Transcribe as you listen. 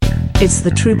It's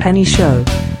the True Penny Show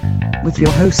with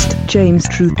your host, James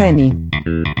True Penny.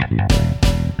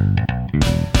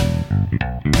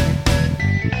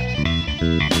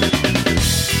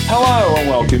 Hello and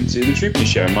welcome to the True Penny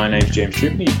Show. My name's James True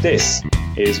Penny. This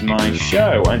is my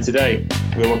show, and today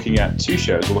we're looking at two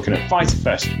shows. We're looking at Fyter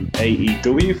Fest from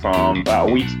AEW from about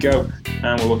a week ago,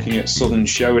 and we're looking at Southern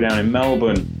Showdown in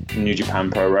Melbourne from New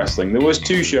Japan Pro Wrestling. There was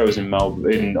two shows in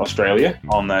Australia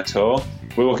on their tour.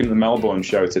 We're looking at the Melbourne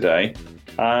show today.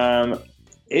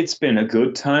 It's been a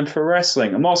good time for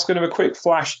wrestling. I'm also going to have a quick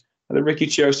flash at the Ricky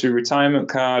Choshu retirement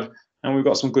card, and we've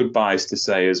got some goodbyes to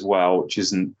say as well, which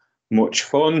isn't much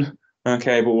fun.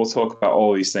 Okay, but we'll talk about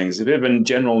all these things. A bit of a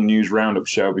general news roundup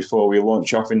show before we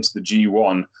launch off into the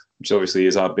G1, which obviously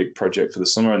is our big project for the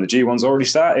summer, and the G1's already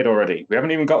started already. We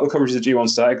haven't even got the coverage of the G1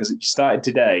 started because it started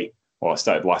today, or it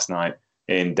started last night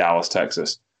in Dallas,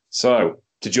 Texas. So,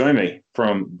 to join me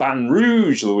from Baton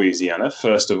Rouge, Louisiana,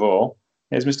 first of all,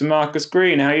 is Mr. Marcus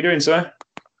Green. How are you doing, sir?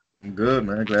 I'm good,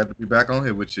 man. Glad to be back on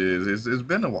here, which is it's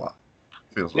been a while.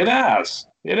 Feels like. It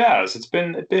has. It's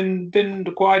been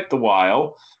quite the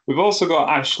while. We've also got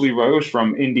Ashley Rose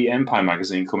from Indie Empire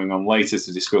magazine coming on later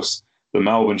to discuss the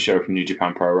Melbourne show from New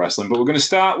Japan Pro Wrestling. But we're going to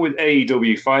start with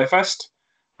AEW Fyter Fest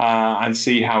and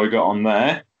see how we got on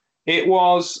there. It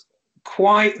was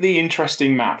quite the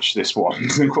interesting match, this one.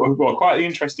 Well, quite the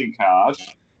interesting card.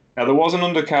 Now, there was an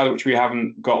undercard which we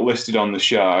haven't got listed on the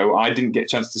show. I didn't get a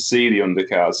chance to see the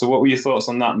undercard. So what were your thoughts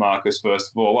on that, Marcus, first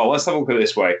of all? Well, let's have a look at it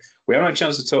this way. We haven't had a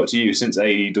chance to talk to you since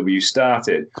AEW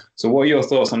started. So what are your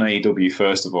thoughts on AEW,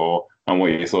 first of all, and what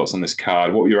are your thoughts on this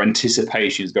card? What were your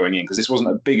anticipations going in? Because this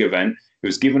wasn't a big event. It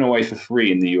was given away for free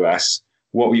in the US.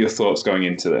 What were your thoughts going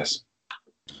into this?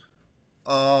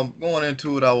 Going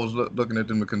into it, I was looking at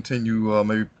them to continue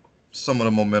maybe some of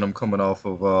the momentum coming off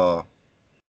of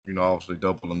obviously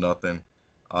Double or Nothing.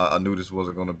 I knew this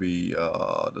wasn't going to be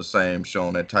the same show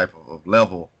on that type of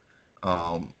level,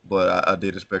 but I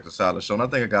did expect a solid show, and I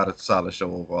think I got a solid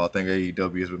show overall. I think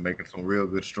AEW has been making some real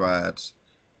good strides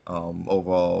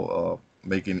overall,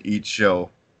 making each show,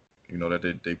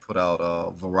 that they put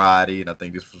out variety, and I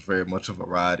think this was very much a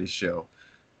variety show.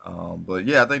 But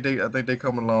yeah, I think they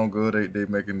coming along good. They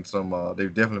making some.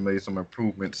 They've definitely made some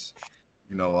improvements.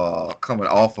 Coming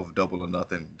off of Double or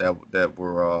Nothing that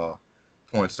were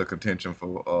points of contention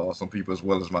for some people as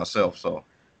well as myself. So,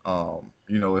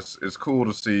 it's cool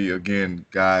to see, again,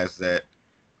 guys that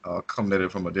come at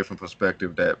it from a different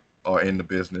perspective, that are in the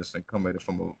business and come at it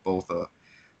from both a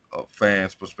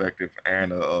fan's perspective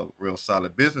and a real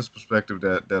solid business perspective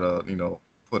that are,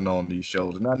 putting on these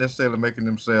shows and not necessarily making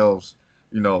themselves,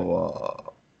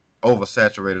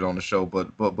 oversaturated on the show, but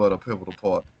a pivotal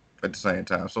part at the same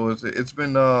time. So it's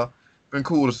been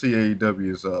cool to see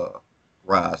AEW's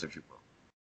rise, if you will.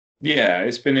 Yeah,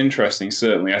 it's been interesting,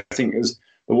 certainly. I think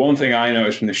the one thing I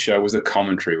noticed from the show was the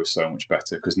commentary was so much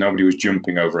better because nobody was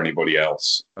jumping over anybody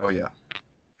else. Oh, yeah.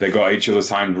 They got each other's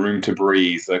time, room to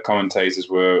breathe. The commentators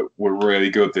were really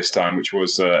good this time, which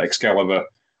was Excalibur,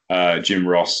 Jim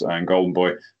Ross, and Golden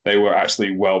Boy. They were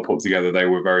actually well put together. They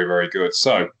were very, very good.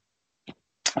 So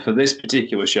for this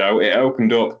particular show, it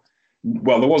opened up.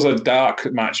 Well, there was a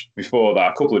dark match before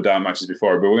that, a couple of dark matches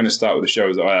before, but we're going to start with the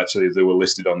shows that were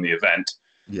listed on the event.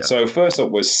 Yeah. So first up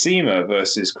was CIMA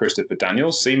versus Christopher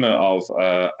Daniels. CIMA of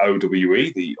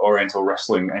OWE, the Oriental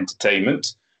Wrestling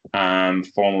Entertainment,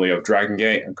 formerly of Dragon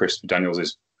Gate, and Christopher Daniels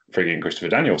is frigging Christopher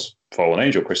Daniels, Fallen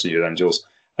Angel, Christopher Daniels.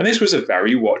 And this was a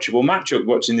very watchable matchup,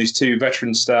 watching these two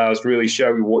veteran stars really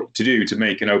show what to do to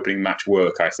make an opening match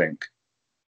work, I think.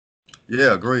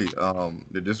 Yeah, agreed.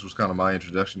 This was kind of my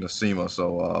introduction to CIMA,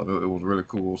 so it was really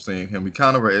cool seeing him. He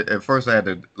kind of, at first I had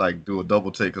to do a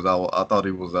double take because I thought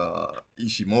he was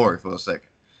Ishimori for a second.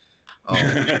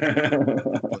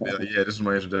 This is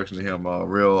my introduction to him.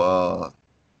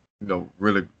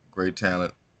 Really great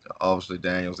talent. Obviously,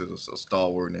 Daniels is a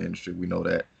stalwart in the industry. We know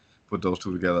that. Put those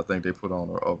two together, I think they put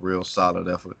on a real solid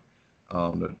effort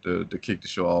to kick the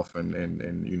show off, and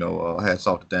hats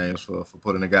off to Daniels for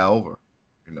putting the guy over.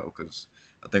 Because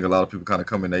I think a lot of people kind of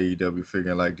come in AEW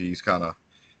figuring like these kind of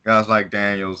guys like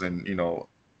Daniels and,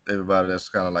 everybody that's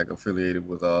kind of like affiliated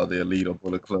with the Elite or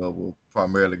Bullet Club will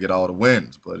primarily get all the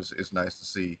wins. But it's nice to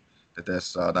see that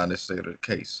that's not necessarily the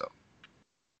case. So.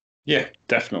 Yeah,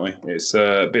 definitely. It's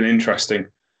been interesting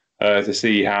to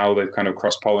see how they've kind of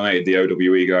cross-pollinated the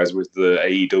OWE guys with the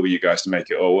AEW guys to make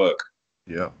it all work.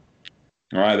 Yeah.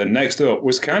 All right, then next up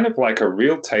was kind of like a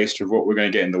real taster of what we're going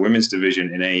to get in the women's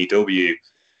division in AEW.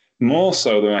 More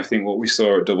so than I think what we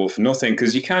saw at Double for Nothing,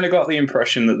 because you kind of got the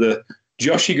impression that the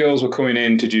Joshi girls were coming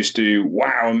in to just do,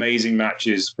 wow, amazing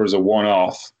matches for as a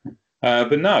one-off.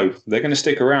 But no, they're going to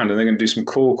stick around and they're going to do some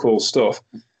cool stuff.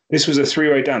 This was a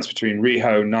three-way dance between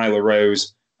Riho, Nyla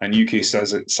Rose, and Yuki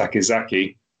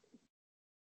Sakazaki.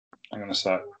 Hang on a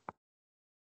sec.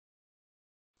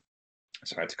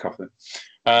 Sorry, I had to cough there.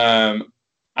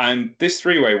 And this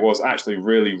three-way was actually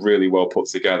really well put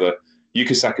together.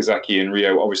 Yuka Sakazaki and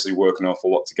Riho obviously work an awful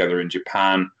lot together in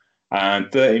Japan.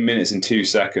 And 30 minutes and 2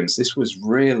 seconds. This was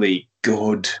really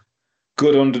good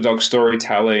underdog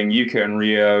storytelling. Yuka and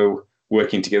Riho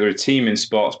working together, a team in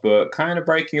spots, but kind of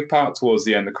breaking apart towards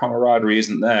the end. The camaraderie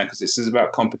isn't there because this is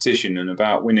about competition and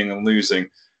about winning and losing.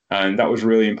 And that was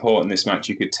really important in this match,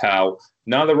 you could tell.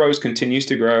 Nyla Rose continues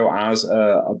to grow as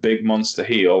a big monster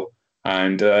heel.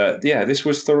 And this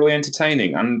was thoroughly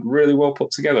entertaining and really well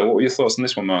put together. What were your thoughts on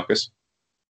this one, Marcus?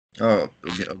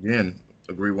 Again,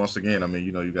 agree once again. I mean,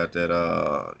 you got that,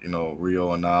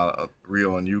 Riho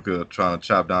and Yuka trying to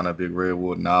chop down that big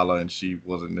redwood. Nyla, and she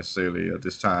wasn't necessarily at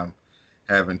this time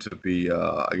having to be,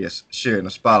 sharing the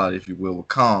spotlight, if you will, with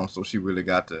Kong. So she really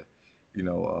got to,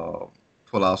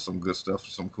 pull out some good stuff,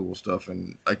 some cool stuff.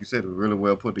 And like you said, it was really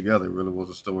well put together. It really was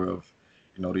a story of,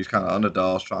 these kind of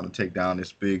underdogs trying to take down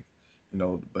this big,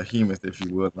 behemoth, if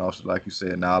you will. And also, like you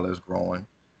said, Nyla is growing.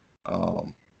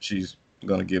 She's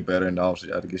going to get better. And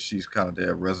obviously, I guess she's kind of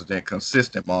their resident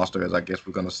consistent monster, as I guess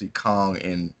we're going to see Kong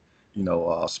in,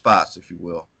 spots, if you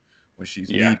will, when she's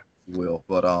needed, if you will.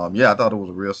 But, I thought it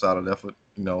was a real solid effort,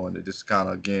 and it just kind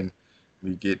of, again,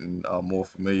 me getting more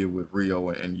familiar with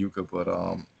Riho and Yuka. But,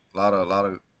 a lot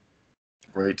of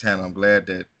great talent. I'm glad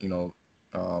that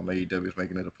AEW is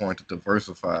making it a point to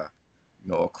diversify,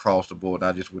 across the board,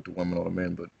 not just with the women or the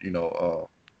men, but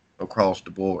across the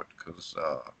board, because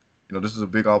this is a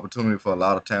big opportunity for a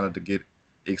lot of talent to get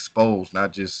exposed,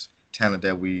 not just talent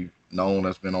that we've known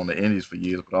that's been on the indies for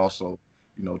years, but also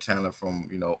talent from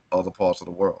other parts of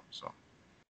the world. So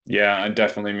yeah, and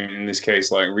definitely. I mean, in this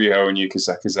case, like Riho and Yuka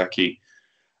Sakazaki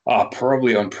are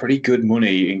probably on pretty good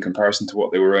money in comparison to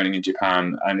what they were earning in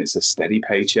Japan. And it's a steady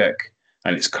paycheck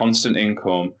and it's constant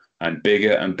income and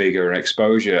bigger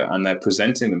exposure. And they're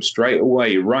presenting them straight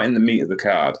away, right in the meat of the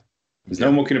card. There's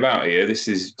no mucking about here. This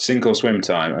is sink or swim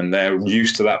time. And they're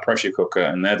used to that pressure cooker.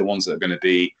 And they're the ones that are going to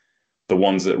be the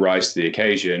ones that rise to the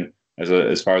occasion,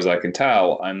 as far as I can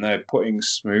tell. And they're putting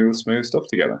smooth stuff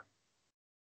together.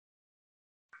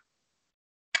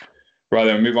 Right,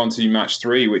 then we move on to match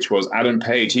 3, which was Adam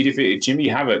Page. He defeated Jimmy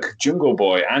Havoc, Jungle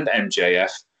Boy, and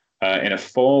MJF in a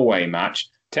 4-way match.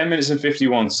 10 minutes and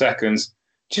 51 seconds.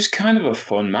 Just kind of a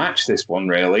fun match, this one,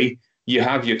 really. You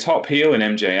have your top heel in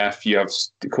MJF. You have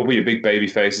a couple of your big baby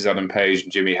faces, Adam Page,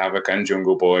 and Jimmy Havoc, and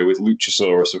Jungle Boy, with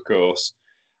Luchasaurus, of course.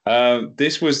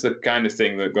 This was the kind of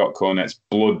thing that got Cornette's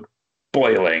blood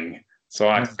boiling. So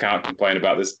I can't complain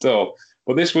about this at all.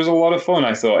 But this was a lot of fun,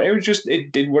 I thought.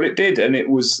 It did what it did, and it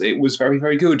was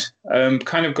very good.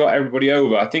 Kind of got everybody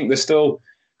over. I think they're still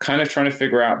kind of trying to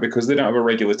figure out, because they don't have a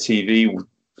regular TV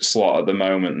slot at the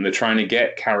moment, and they're trying to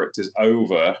get characters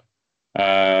over,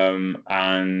 and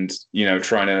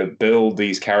trying to build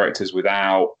these characters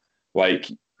without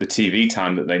like the TV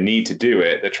time that they need to do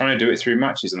it. They're trying to do it through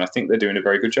matches, and I think they're doing a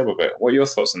very good job of it. What are your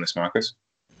thoughts on this, Marcus?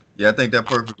 Yeah, I think that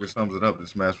perfectly sums it up.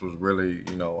 This match was really,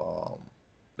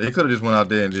 they could have just went out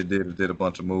there and just did a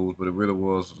bunch of moves, but it really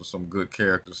was some good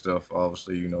character stuff.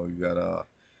 Obviously, you got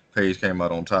Page came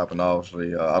out on top, and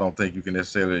obviously, I don't think you can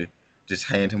necessarily just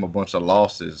hand him a bunch of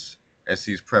losses as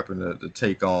he's prepping to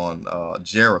take on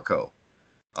Jericho.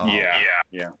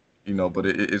 Yeah. But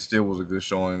it still was a good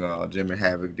showing. Jimmy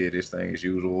Havoc did his thing as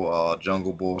usual.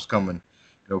 Jungle Boy was coming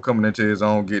into his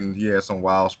own. He had some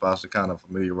wild spots to kind of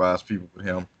familiarize people with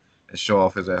him and show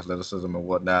off his athleticism and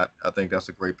whatnot. I think that's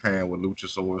a great pairing with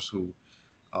Luchasaurus, who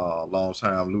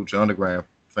long-time Lucha Underground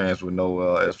fans would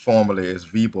know as formerly as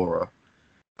Vibora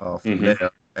from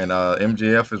there. And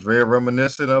MJF is very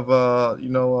reminiscent of,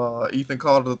 Ethan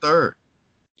Carter III.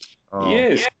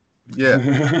 Yes.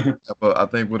 Yeah, but I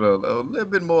think with a little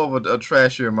bit more of a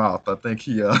trashier mouth. I think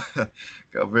he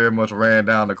got very much ran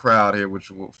down the crowd here, which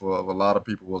for a lot of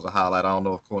people was a highlight. I don't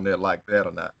know if Cornette liked that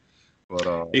or not.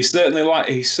 But he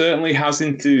certainly has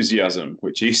enthusiasm,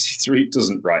 which EC3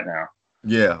 doesn't right now.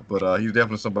 Yeah, but he's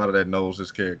definitely somebody that knows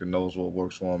his character, knows what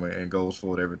works for him, and goes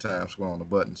for it every time, square on the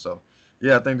button. So,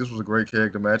 yeah, I think this was a great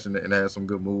character match, and had some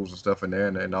good moves and stuff in there.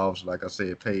 And obviously, like I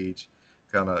said, Page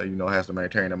kind of has to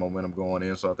maintain that momentum going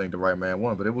in. So I think the right man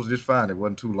won. But it was just fine. It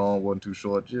wasn't too long, wasn't too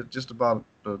short, just about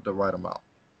the right amount.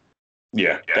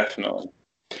 Yeah, definitely.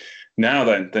 Now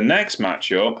then, the next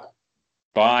matchup,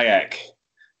 Bayek.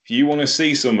 If you want to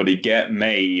see somebody get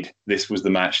made, this was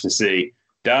the match to see.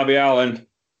 Darby Allin,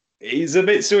 he's a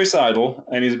bit suicidal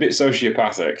and he's a bit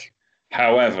sociopathic.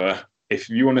 However, if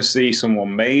you want to see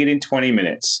someone made in 20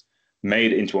 minutes,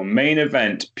 made into a main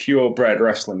event, purebred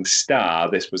wrestling star,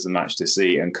 this was the match to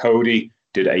see. And Cody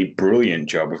did a brilliant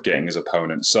job of getting his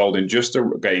opponent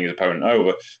getting his opponent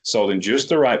over, sold in just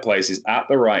the right places at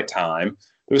the right time.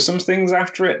 There were some things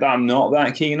after it that I'm not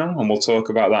that keen on, and we'll talk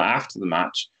about that after the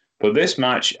match. But this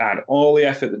match had all the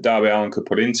effort that Darby Allin could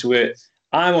put into it.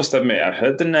 I must admit, I'd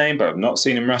heard the name, but I've not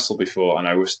seen him wrestle before, and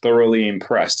I was thoroughly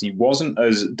impressed. He wasn't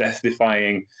as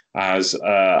death-defying as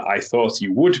I thought he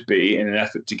would be in an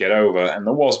effort to get over, and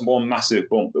there was one massive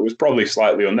bump that was probably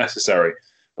slightly unnecessary.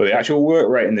 But the actual work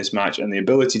rate in this match and the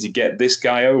ability to get this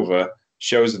guy over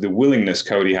shows the willingness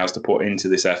Cody has to put into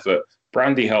this effort.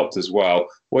 Brandy helped as well.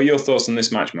 What are your thoughts on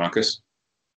this match, Marcus?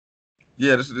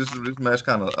 Yeah, this match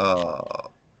kind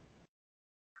of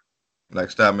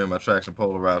stopped me in my tracks and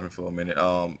polarized me for a minute.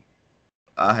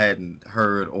 I hadn't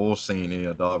heard or seen any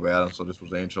of Darby Allin, so this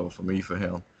was the intro for me for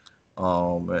him.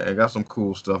 And got some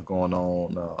cool stuff going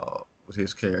on with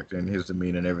his character and his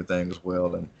demeanor and everything as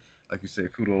well. And like you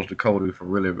said, kudos to Cody for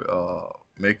really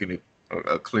making it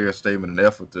a clear statement and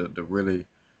effort to really,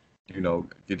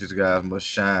 get this guy as much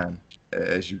shine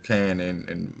as you can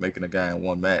in making a guy in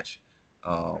one match.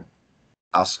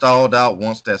 I stalled out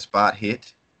once that spot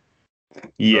hit.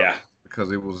 Yeah.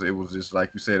 Because it was just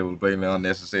like you said, it was blatantly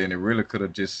unnecessary, and it really could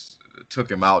have just took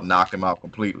him out, knocked him out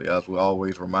completely. As we're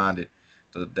always reminded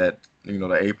that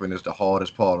the apron is the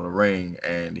hardest part of the ring,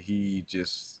 and he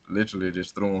just literally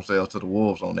just threw himself to the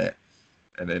wolves on that.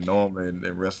 And then normally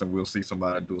in wrestling, we'll see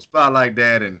somebody do a spot like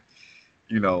that, and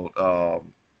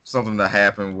something that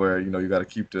happened where you got to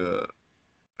keep the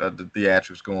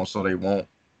theatrics going so they won't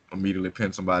immediately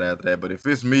pin somebody after that. But if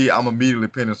it's me, I'm immediately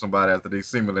pinning somebody after they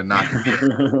seemingly knock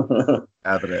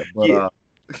after that. But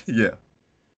yeah.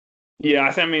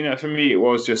 Yeah, I mean, for me, it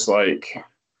was just like,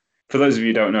 for those of you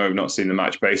who don't know, who've not seen the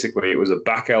match, basically it was a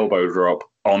back elbow drop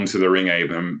onto the ring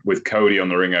apron with Cody on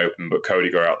the ring apron, but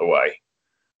Cody got out of the way.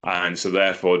 And so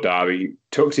therefore Darby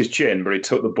tucked his chin, but he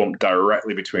took the bump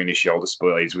directly between his shoulder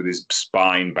blades with his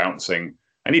spine bouncing.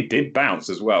 And he did bounce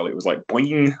as well. It was like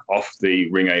boing off the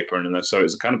ring apron. And so it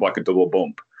was kind of like a double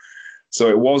bump. So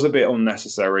it was a bit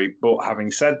unnecessary. But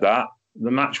having said that, the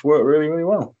match worked really, really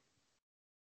well.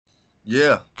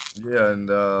 Yeah. And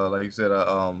like you said,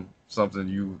 something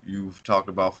you've talked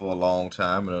about for a long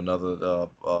time, and another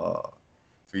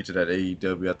feature that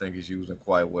AEW I think is using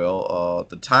quite well,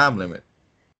 the time limit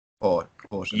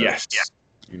portion. Yes.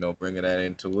 Bringing that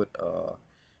into it.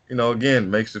 Again,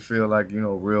 makes it feel like,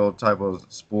 real type of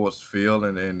sports feel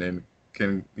and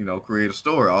can, create a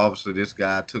story. Obviously, this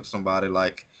guy took somebody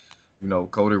like,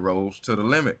 Cody Rhodes to the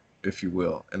limit, if you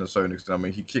will, in a certain extent. I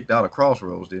mean, he kicked out of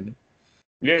Crossroads, didn't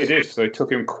he? Yeah, he did. So he took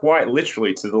him quite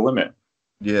literally to the limit.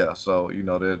 Yeah, so,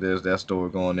 there's that story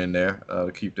going in there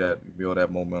to build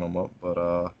that momentum up.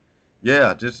 But,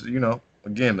 yeah, just,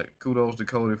 again, kudos to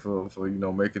Cody for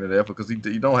making it effort, because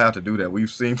you don't have to do that.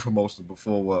 We've seen promotions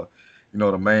before where,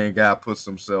 the main guy puts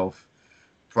himself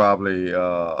probably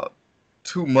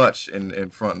too much in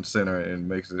front and center and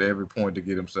makes it every point to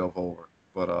get himself over.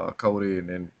 But Cody and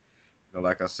then,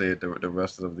 like I said, the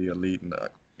rest of the elite and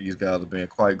these guys are being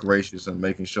quite gracious and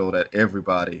making sure that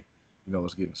everybody,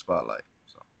 is getting spotlight.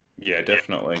 So. Yeah,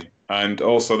 definitely. And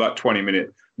also that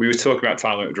 20-minute, we were talking about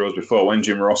time limit draws before. When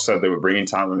Jim Ross said they were bringing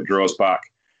time limit draws back,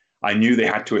 I knew they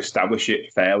had to establish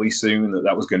it fairly soon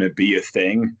that was going to be a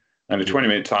thing. And a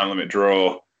 20-minute time limit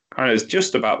draw kind of is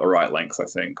just about the right length, I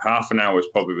think. Half an hour is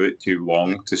probably a bit too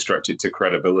long to stretch it to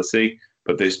credibility,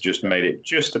 but this just made it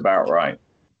just about right.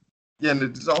 Yeah, and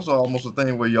it's also almost a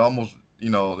thing where you almost,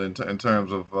 in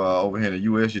terms of over here in the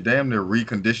U.S., you're damn near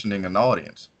reconditioning an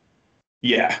audience.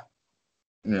 Yeah.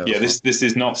 Yeah, this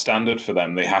is not standard for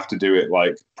them. They have to do it,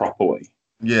 properly.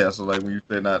 Yeah, so when you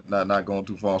say not going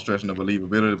too far, stretching the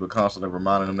believability, but constantly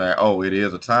reminding them that, it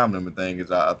is a time limit thing,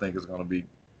 I think is going to be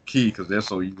key, because they're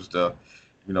so used to,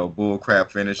 bull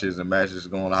crap finishes and matches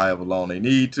going however long they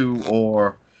need to,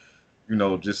 or,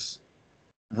 just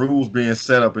rules being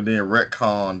set up and then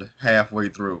retconned halfway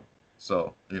through.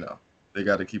 So, they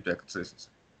got to keep that consistency.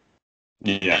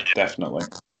 Yeah, definitely.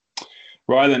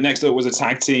 Right, then next up was a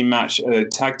tag team match, a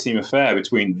tag team affair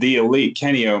between The Elite,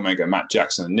 Kenny Omega, Matt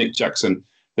Jackson, and Nick Jackson.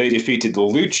 They defeated the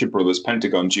Lucha Brothers,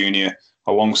 Pentagon Jr.,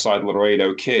 alongside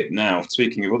Laredo Kid. Now,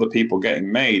 speaking of other people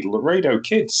getting made, Laredo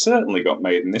Kid certainly got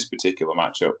made in this particular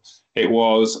matchup. It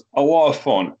was a lot of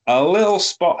fun. A little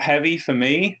spot heavy for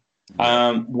me.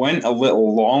 Went a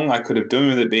little long. I could have done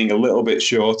with it being a little bit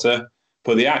shorter.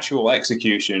 But the actual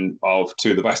execution of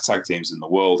two of the best tag teams in the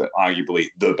world, arguably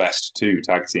the best two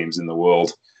tag teams in the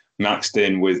world, maxed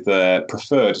in with their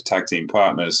preferred tag team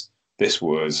partners, this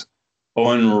was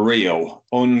unreal,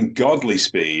 ungodly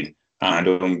speed and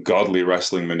ungodly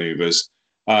wrestling maneuvers.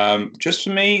 Just for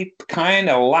me, kind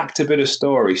of lacked a bit of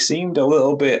story. Seemed a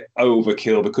little bit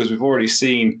overkill because we've already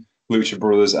seen Lucha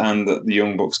Brothers and the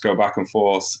Young Bucks go back and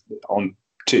forth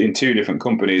in two different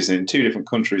companies in two different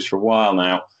countries for a while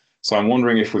now. So I'm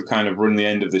wondering if we've kind of run the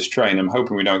end of this train. I'm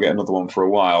hoping we don't get another one for a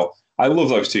while. I love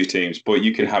those two teams, but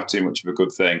you can have too much of a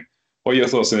good thing. What are your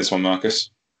thoughts on this one, Marcus?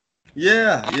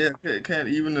 Yeah, can't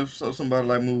even if somebody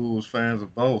like me who was fans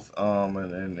of both.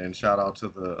 And shout out to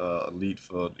the Elite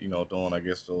for doing I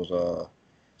guess those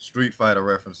Street Fighter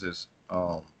references.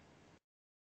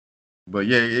 But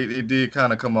yeah, it did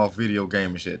kind of come off video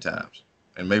gameish at times,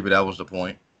 and maybe that was the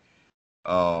point.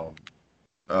 Um,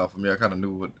 for me, I kind of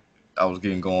knew what I was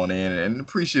getting going in and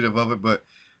appreciative of it. But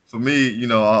for me,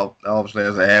 obviously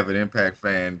as an avid Impact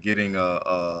fan, getting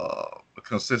a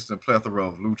consistent plethora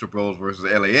of Lucha Bros versus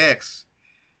LAX,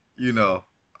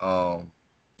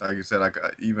 like you said,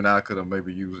 even I could have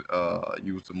maybe used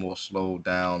a more slowed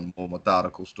down, more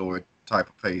methodical story type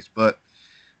of pace. But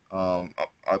I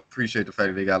appreciate the fact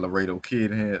that they got Laredo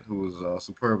Kid in here, who was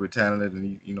superbly talented,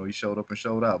 and he showed up and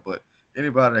showed out. But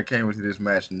anybody that came into this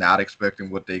match not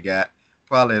expecting what they got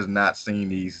probably has not seen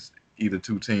these either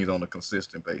two teams on a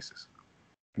consistent basis.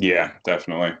 Yeah,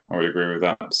 definitely. I would agree with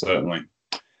that, certainly.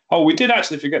 Oh, we did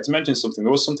actually forget to mention something.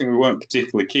 There was something we weren't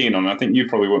particularly keen on. I think you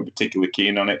probably weren't particularly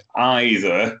keen on it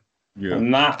either. Yeah.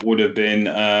 And that would have been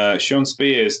Shawn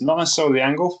Spears, not necessarily the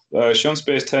angle. Shawn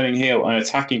Spears turning heel and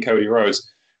attacking Cody Rhodes,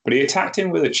 but he attacked him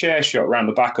with a chair shot around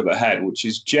the back of the head, which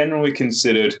is generally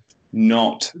considered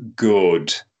not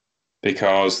good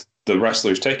because the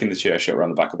wrestler who's taking the chair shot around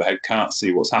the back of the head can't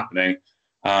see what's happening.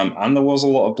 And there was a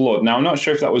lot of blood. Now, I'm not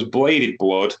sure if that was bladed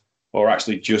blood or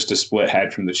actually just a split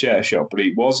head from the chair shot, but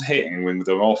he was hitting with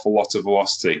an awful lot of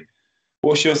velocity.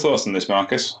 What's your thoughts on this,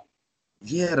 Marcus?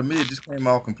 Yeah, to me, it just came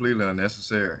out completely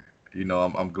unnecessary.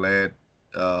 I'm glad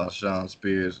Shawn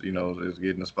Spears, is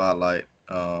getting the spotlight.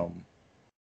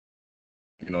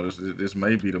 This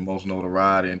may be the most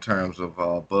notoriety in terms of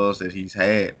buzz that he's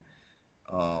had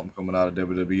coming out of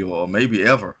WWE, or maybe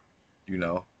ever,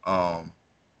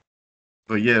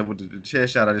 But yeah, with the chair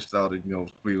shot, I just thought it,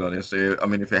 was completely unnecessary. I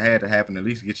mean, if it had to happen, at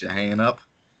least get your hand up.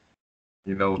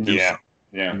 Yeah.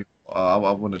 I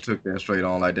wouldn't have took that straight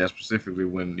on like that, specifically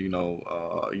when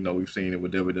we've seen it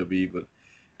with WWE. But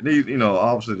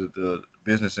obviously the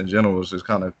business in general is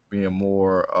kind of being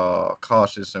more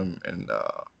cautious and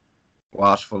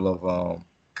watchful of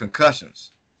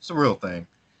concussions. It's a real thing.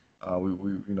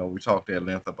 We talked at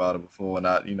length about it before, and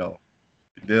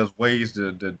there's ways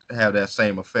to have that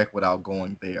same effect without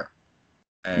going there.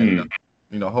 And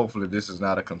hopefully this is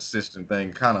not a consistent thing.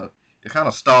 It kind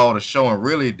of stalled the show and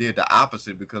really did the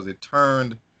opposite, because it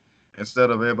turned,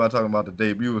 instead of everybody talking about the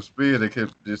debut of Spears, they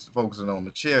kept just focusing on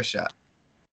the chair shot.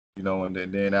 And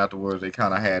then afterwards they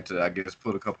kind of had to, I guess,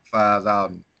 put a couple fives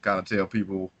out and kind of tell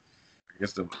people, I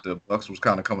guess the Bucks was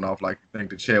kind of coming off like, you think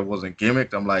the chair wasn't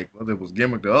gimmicked. I'm like, well, it was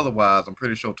gimmicked otherwise. I'm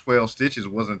pretty sure 12 stitches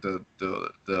wasn't the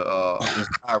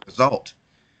desired result.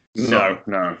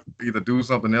 No. Either do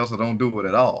something else or don't do it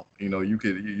at all.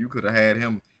 You could have had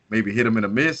him maybe hit him in the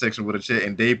midsection with a chair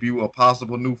and debut a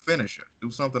possible new finisher.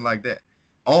 Do something like that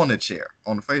on the chair,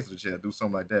 on the face of the chair. Do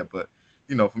something like that. But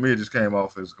for me, it just came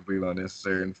off as completely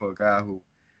unnecessary. And for a guy who,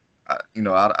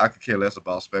 I could care less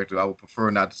about Spectre. I would prefer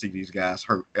not to see these guys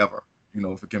hurt ever.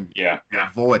 If it can be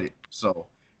avoided. So,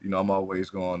 I'm always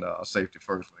going safety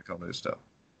first when it comes to this stuff.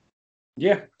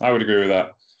 Yeah, I would agree with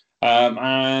that.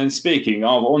 And speaking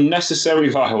of unnecessary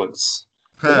violence,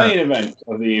 the main event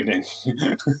of the evening,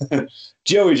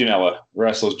 Joey Janela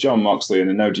wrestles Jon Moxley in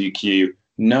a no DQ,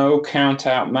 no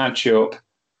count-out matchup.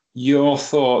 Your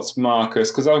thoughts,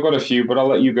 Marcus? Because I've got a few, but I'll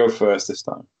let you go first this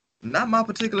time. Not my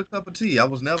particular cup of tea. I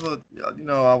was never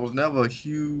a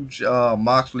huge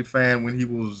Moxley fan when he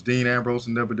was Dean Ambrose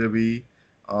in WWE.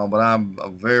 But I'm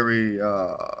very,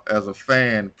 as a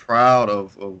fan, proud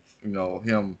of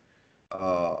him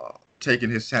taking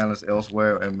his talents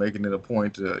elsewhere and making it a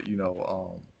point to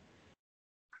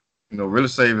really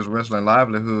save his wrestling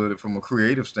livelihood from a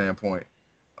creative standpoint.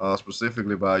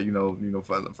 Specifically by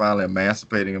finally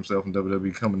emancipating himself from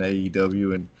WWE, coming to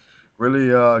AEW, and really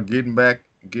getting back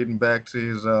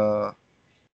to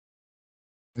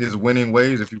his winning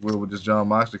ways, if you will, with this Jon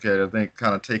Moxley character. I think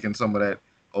kind of taking some of that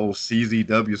old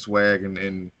CZW swag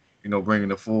and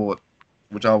bringing it forward,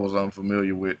 which I was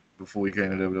unfamiliar with before he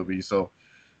came to WWE. So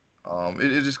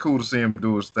it's just cool to see him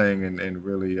do his thing and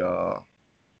really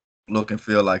look and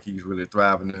feel like he's really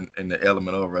thriving in the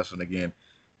element of wrestling again.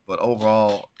 But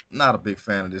overall, not a big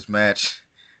fan of this match.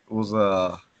 It was,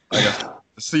 I guess,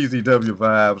 the CZW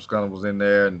vibes kind of was in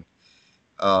there, and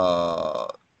Uh,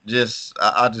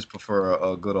 I just prefer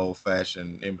a good old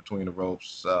fashioned in between the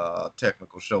ropes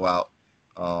technical show out.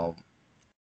 Um,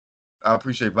 I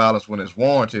appreciate violence when it's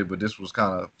warranted, but this was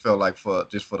kind of felt like for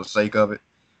just for the sake of it.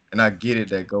 And I get it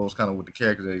that goes kind of with the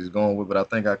character that he's going with, but I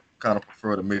think I kind of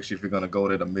prefer the mix if you're gonna go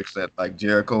there to mix that like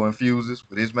Jericho infuses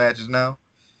with his matches now.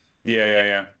 Yeah, yeah,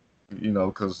 yeah.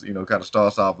 Because kind of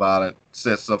starts out violent,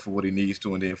 sets up for what he needs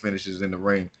to, and then finishes in the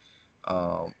ring.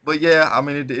 But yeah, I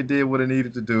mean, it did what it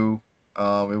needed to do.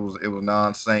 It was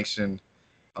non-sanctioned.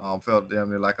 Felt damn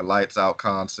near like a lights out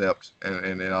concept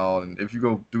and all. And if you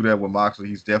go do that with Moxley,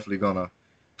 he's definitely gonna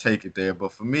take it there.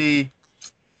 But for me,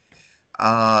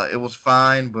 it was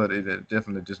fine, but it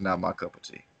definitely just not my cup of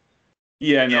tea.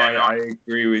 Yeah, no, I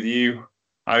agree with you.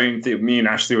 I mean, me and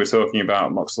Ashley were talking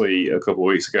about Moxley a couple of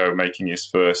weeks ago, making his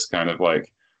first kind of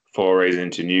like forays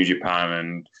into New Japan,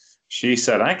 and she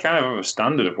said, I kind of have a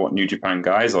standard of what New Japan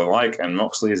guys are like, and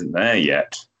Moxley isn't there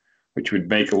yet, which would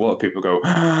make a lot of people go,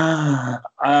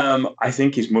 I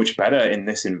think he's much better in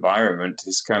this environment.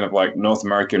 It's kind of like North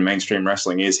American mainstream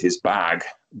wrestling is his bag,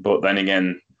 but then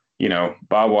again,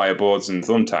 barbed wire boards and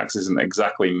thumbtacks isn't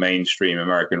exactly mainstream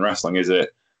American wrestling, is it?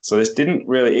 So this didn't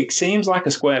really. It seems like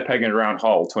a square peg in a round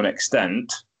hole to an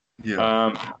extent.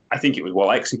 Yeah. I think it was well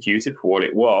executed for what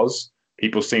it was.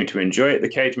 People seem to enjoy it. The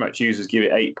cage match users give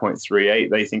it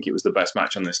 8.38. They think it was the best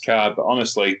match on this card. But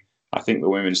honestly, I think the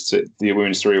women's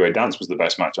three-way dance was the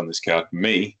best match on this card for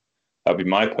me. That'd be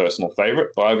my personal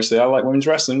favorite. But obviously, I like women's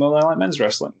wrestling more than I like men's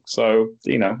wrestling. So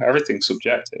everything's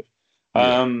subjective.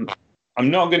 Yeah.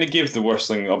 I'm not going to give the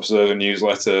Wrestling Observer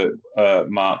newsletter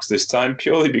marks this time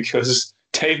purely because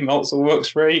Dave Meltzer works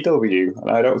for AEW,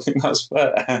 and I don't think that's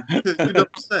fair. You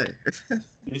don't say.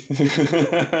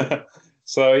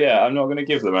 So, yeah, I'm not going to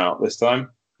give them out this time.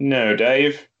 No,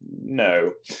 Dave.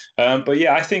 No. But,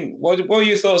 yeah, I think, what are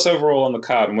your thoughts overall on the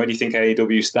card, and where do you think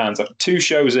AEW stands? After 2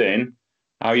 shows in,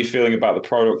 how are you feeling about the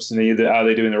products, and are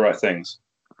they doing the right things?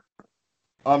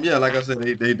 Yeah, like I said,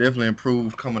 they definitely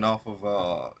improved coming off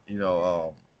of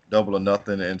Double or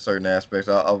Nothing in certain aspects.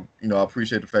 I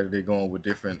appreciate the fact that they're going with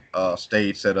different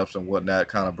stage setups and whatnot,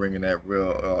 kind of bringing that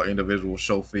real individual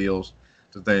show feels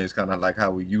to things, kind of like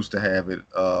how we used to have it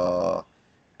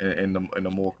in the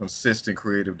more consistent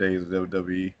creative days of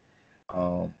WWE.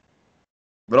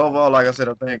 But overall, like I said,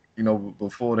 I think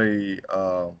before they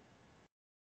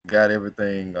got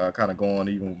everything kind of going,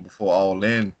 even before All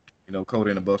In.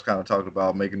 Cody and the Bucks kind of talked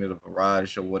about making it a variety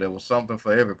show where there was something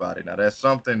for everybody. Now, that's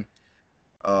something,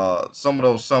 some of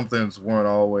those somethings weren't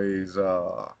always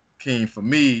keen for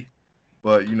me,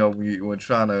 but, when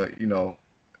trying to,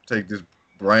 take this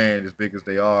brand as big as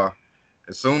they are,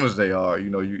 as soon as they are,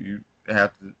 you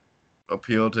have to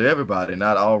appeal to everybody.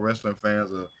 Not all wrestling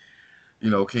fans are,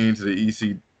 keen to the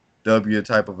ECW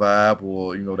type of vibe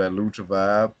or, that lucha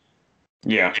vibe.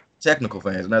 Yeah. Technical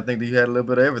fans, and I think that you had a little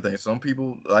bit of everything. Some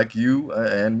people like you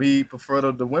and me prefer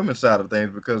the women's side of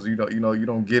things because you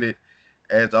don't get it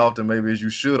as often maybe as you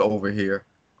should over here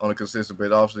on a consistent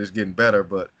basis. Obviously, it's getting better,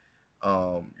 but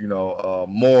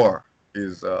more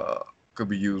is could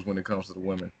be used when it comes to the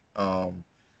women.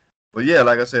 But yeah,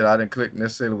 like I said, I didn't click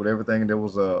necessarily with everything. There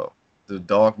was the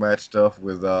dark match stuff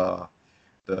with the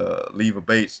Leva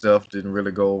Bates stuff didn't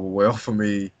really go over well for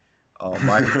me.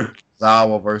 Michael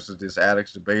Zawa versus this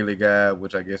Alex Bailey guy,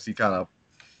 which I guess he kind of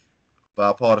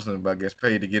bipartisan, but I guess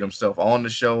paid to get himself on the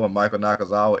show. And Michael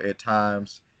Nakazawa at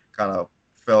times kind of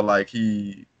felt like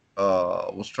he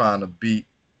was trying to beat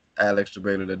Alex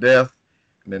Bailey to death,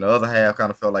 and then the other half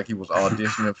kind of felt like he was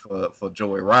auditioning for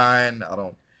Joey Ryan. I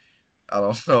don't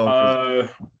know.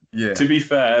 Yeah. To be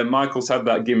fair, Michael's had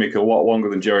that gimmick a lot longer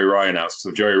than Joey Ryan has,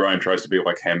 so Joey Ryan tries to be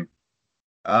like him.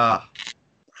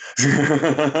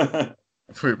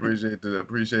 Appreciate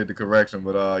the correction,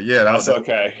 but yeah, that's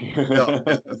okay.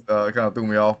 Kind of threw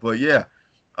me off, but yeah,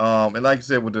 and like you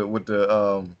said with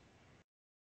the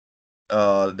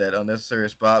that unnecessary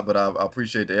spot, but I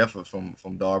appreciate the effort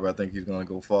from Darby. I think he's going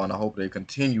to go far, and I hope they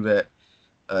continue that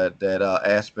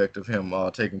aspect of him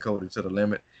taking Cody to the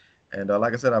limit. And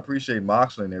like I said, I appreciate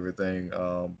Moxley and everything,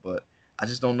 but I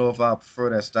just don't know if I prefer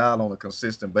that style on a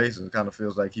consistent basis. It kind of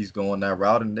feels like he's going that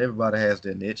route, and everybody has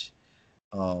their niche.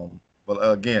 But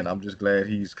again, I'm just glad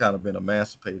he's kind of been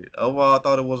emancipated. Overall, I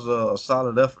thought it was a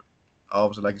solid effort.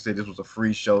 Obviously, like you said, this was a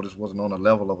free show. This wasn't on a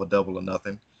level of a Double or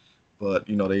Nothing. But,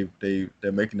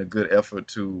 they're making a good effort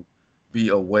to be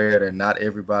aware that not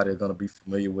everybody are going to be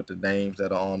familiar with the names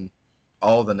that are on,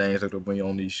 all the names that will be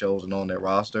on these shows and on their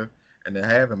roster. And they're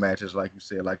having matches, like you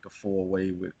said, like the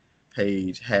 4-way with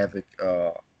Paige, Havoc,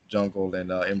 Jungle, and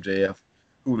MJF,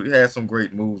 who had some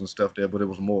great moves and stuff there, but it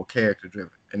was more character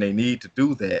driven. And they need to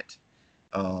do that,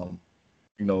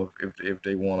 if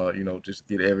they want to, just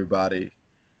get everybody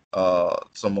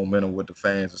some momentum with the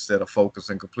fans instead of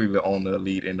focusing completely on the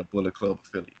Elite and the Bullet Club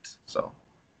affiliates. So.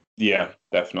 Yeah,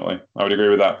 definitely. I would agree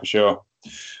with that for sure.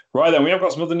 Right then, we have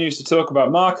got some other news to talk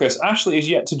about. Marcus, Ashley is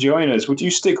yet to join us. Would you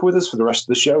stick with us for the rest of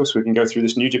the show so we can go through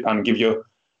this New Japan and give your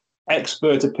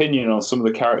expert opinion on some of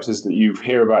the characters that you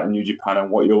hear about in New Japan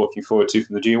and what you're looking forward to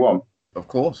from the G1? Of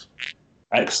course.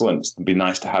 Excellent. It'd be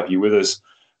nice to have you with us.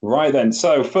 Right then,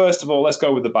 so first of all, let's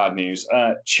go with the bad news.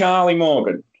 Charlie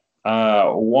Morgan,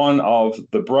 one of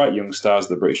the bright young stars of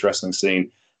the British wrestling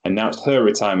scene, announced her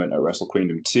retirement at Wrestle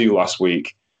Kingdom 2 last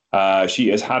week. She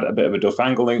has had a bit of a Duff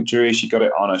Angle injury. She got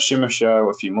it on a Shimmer show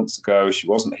a few months ago. She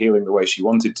wasn't healing the way she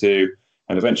wanted to,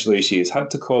 and eventually she has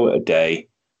had to call it a day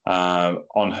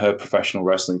on her professional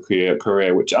wrestling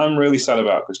career, which I'm really sad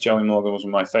about because Charlie Morgan was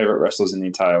one of my favorite wrestlers in the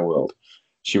entire world.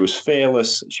 She was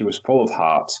fearless. She was full of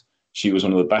heart. She was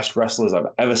one of the best wrestlers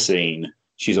I've ever seen.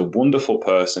 She's a wonderful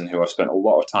person who I've spent a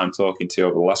lot of time talking to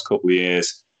over the last couple of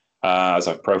years. As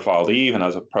I've profiled Eve and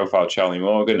as I've profiled Charlie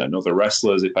Morgan and other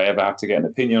wrestlers, if I ever have to get an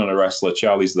opinion on a wrestler,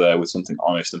 Charlie's there with something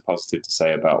honest and positive to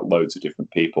say about loads of different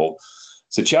people.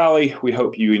 So Charlie, we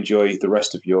hope you enjoy the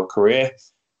rest of your career.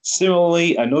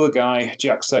 Similarly, another guy,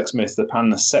 Jack Sexsmith, the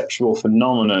pansexual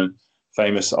phenomenon,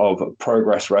 famous of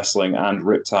Progress Wrestling and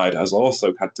Riptide, has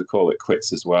also had to call it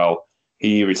quits as well.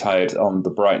 He retired on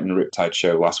the Brighton Riptide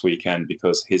show last weekend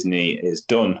because his knee is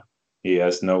done. He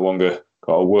has no longer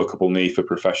got a workable knee for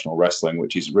professional wrestling,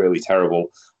 which is really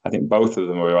terrible. I think both of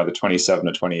them were either 27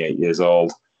 or 28 years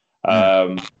old.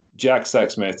 Jack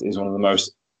Sexsmith is one of the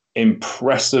most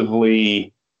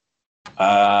impressively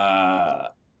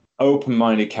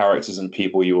open-minded characters and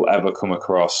people you will ever come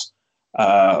across.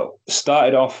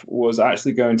 Started off was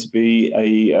actually going to be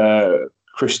a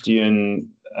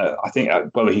Christian.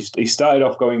 He started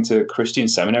off going to Christian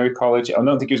Seminary College. I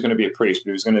don't think he was going to be a priest, but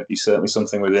he was going to be certainly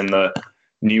something within the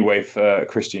New Wave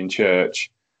Christian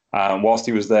Church. Whilst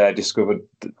he was there,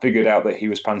 figured out that he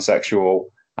was pansexual,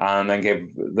 and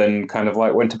then kind of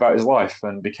like went about his life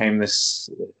and became this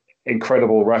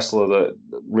incredible wrestler that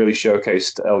really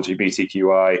showcased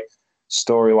LGBTQI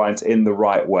storylines in the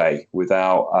right way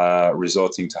without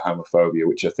resorting to homophobia,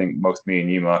 which I think both me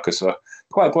and you, Marcus, are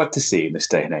quite glad to see in this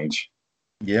day and age.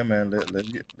 Yeah, man,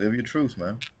 live your truth,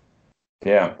 man.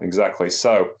 Yeah, exactly.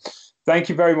 So thank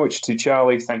you very much to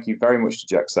Charlie. Thank you very much to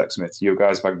Jack Sexsmith. You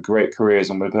guys have had great careers,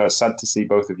 and we're sad to see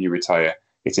both of you retire.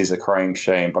 It is a crying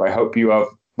shame, but I hope you have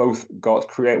both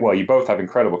you both have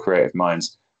incredible creative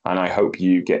minds, and I hope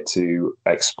you get to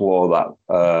explore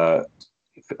that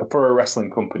for a wrestling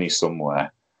company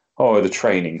somewhere, or the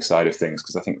training side of things,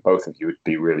 because I think both of you would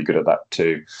be really good at that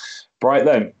too. Right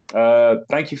then,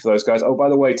 thank you for those guys. Oh, by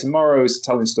the way, tomorrow's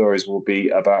Telling Stories will be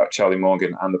about Charlie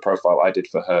Morgan and the profile I did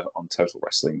for her on Total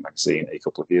Wrestling magazine a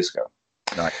couple of years ago.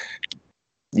 Nice.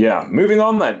 Yeah, moving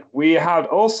on then. We had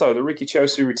also the Riki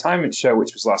Chosu retirement show,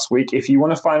 which was last week. If you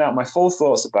want to find out my full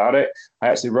thoughts about it, I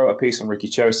actually wrote a piece on Riki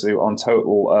Chosu on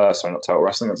not Total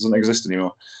Wrestling, that doesn't exist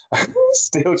anymore.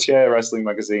 Steel Chair Wrestling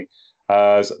magazine.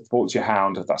 Vulture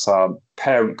Hound, that's our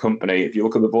parent company. If you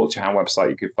look at the Vulture Hound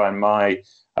website, you can find my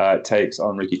takes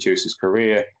on Riki Chosu's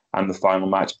career and the final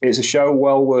match. It's a show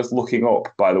well worth looking up,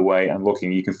 by the way, and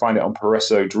looking. You can find it on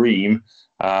Progresso Dream.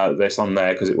 That's on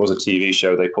there because it was a TV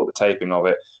show. They put the taping of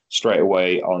it straight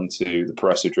away onto the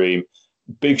Progresso Dream.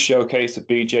 Big showcase of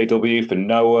BJW for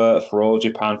Noah, for All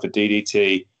Japan, for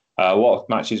DDT. A lot of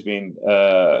matches being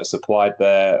supplied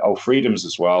there. Oh, Freedoms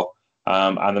as well.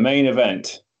 And the main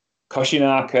event,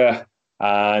 Koshinaka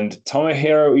and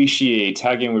Tomohiro Ishii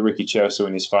tagging with Riki Chosu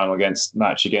in his final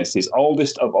match against his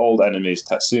oldest of old enemies,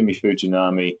 Tatsumi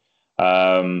Fujinami,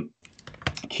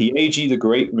 Kieji the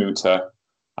Great Muta,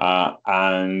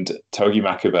 and Togi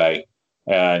Makabe.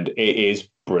 And it is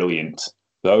brilliant.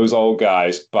 Those old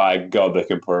guys, by God, they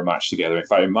can put a match together. In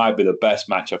fact, it might be the best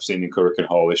match I've seen in Kurikan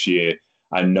Hall this year,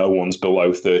 and no one's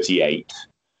below 38.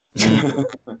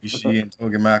 Ishii and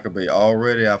Togi Makabe.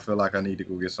 Already, I feel like I need to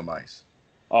go get some ice.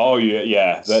 Oh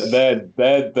yeah.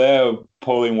 They're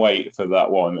pulling weight for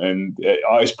that one, and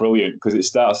it's brilliant because it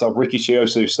starts off. Riki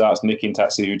Chosu starts nicking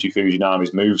Tatsuji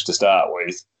Fujinami's moves to start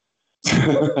with.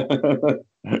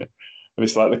 And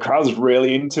it's like the crowd's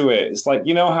really into it. It's like,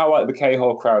 you know how like the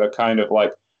K-Hall crowd are kind of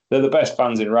like, they're the best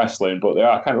fans in wrestling, but they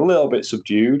are kind of a little bit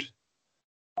subdued.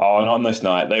 Oh, and on this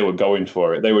night, they were going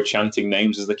for it. They were chanting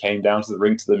names as they came down to the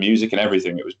ring to the music and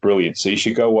everything. It was brilliant. So you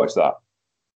should go watch that.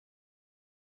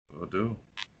 Will do.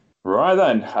 Right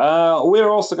then. We're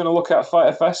also going to look at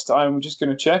Fighter Fest. I'm just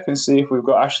going to check and see if we've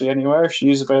got Ashley anywhere, if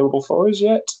she's available for us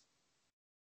yet.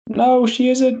 No, she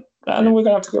isn't. And we're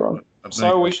going to have to go on.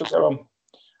 So we shall go on.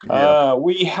 Yeah.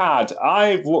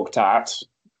 I've looked at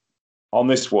on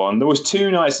this one. There was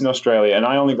 2 nights in Australia, and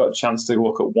I only got a chance to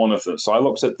look at one of them. So I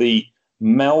looked at the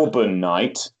Melbourne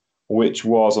night, which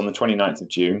was on the 29th of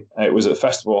June. It was at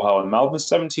Festival Hall in Melbourne,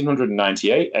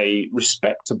 1,798, a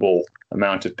respectable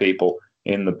amount of people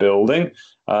in the building.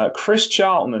 Chris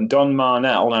Charlton and Don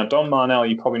Marnell. Now, Don Marnell,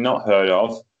 you probably not heard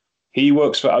of. He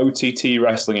works for OTT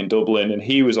Wrestling in Dublin, and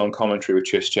he was on commentary with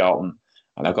Chris Charlton.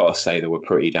 And I've got to say, they were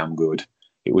pretty damn good.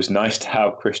 It was nice to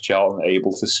have Chris Charlton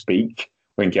able to speak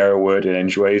when Gary Word and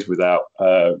Edgeways without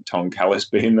Tom Callis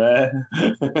being there.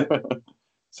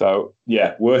 So,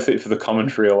 yeah, worth it for the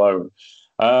commentary alone.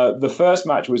 The first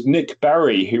match was Nick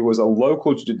Berry, who was a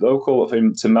local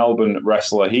to Melbourne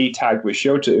wrestler. He tagged with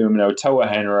Shota Umino, Toa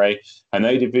Henry, and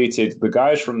they defeated the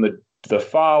guys from the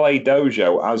Farley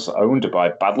Dojo, as owned by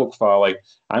Bad Luck Farley,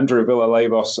 Andrew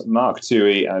Villalobos, Mark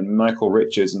Tui, and Michael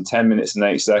Richards in 10 minutes and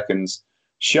 8 seconds.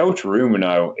 Shota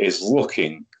Umino is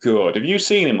looking good. Have you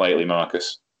seen him lately,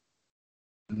 Marcus?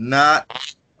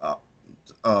 Not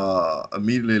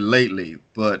immediately lately,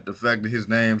 but the fact that his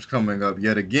name's coming up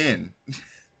yet again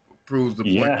proves the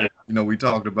point that, we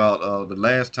talked about the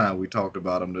last time we talked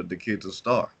about him, that the kid's a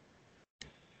star.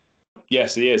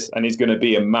 Yes, he is, and he's going to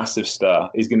be a massive star.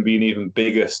 He's going to be an even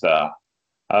bigger star.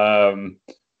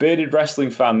 Bearded Wrestling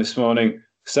Fan this morning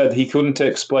said he couldn't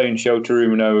explain Shota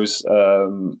Umino's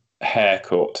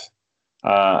haircut.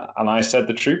 And I said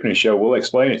the Troop News Show will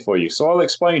explain it for you. So I'll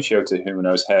explain Shota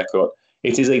Umino's haircut.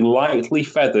 It is a lightly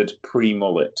feathered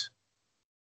pre-mullet.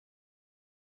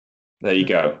 There you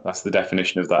go. That's the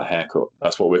definition of that haircut.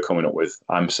 That's what we're coming up with,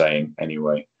 I'm saying,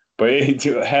 anyway. But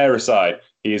hair aside,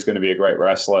 he is going to be a great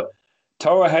wrestler.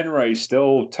 Toa Henry is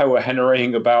still Toa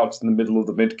Henrying about in the middle of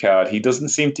the mid-card. He doesn't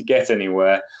seem to get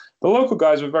anywhere. The local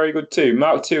guys were very good too.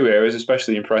 Mark Tui I was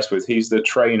especially impressed with. He's the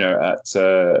trainer at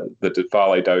the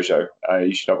Farley Dojo.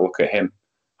 You should have a look at him.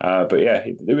 But yeah,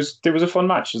 it was a fun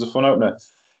match. It was a fun opener.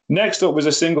 Next up was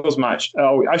a singles match.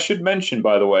 Oh, I should mention,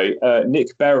 by the way,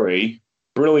 Nick Berry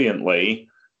brilliantly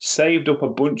saved up a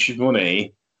bunch of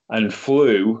money and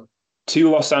flew to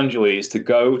Los Angeles to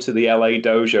go to the LA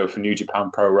dojo for New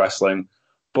Japan Pro Wrestling,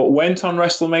 but went on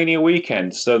WrestleMania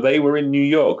weekend. So they were in New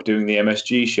York doing the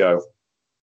MSG show.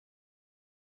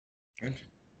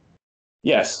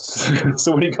 Yes.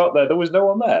 So when he got there was no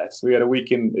one there. So he had a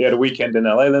weekend in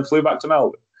LA, then flew back to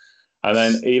Melbourne. And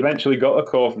then he eventually got a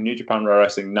call from New Japan Pro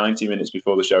Wrestling 90 minutes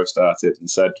before the show started and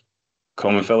said,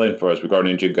 "Come and fill in for us. We've got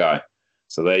an injured guy."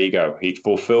 So there you go. He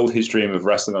fulfilled his dream of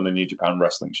wrestling on the New Japan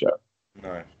Wrestling show.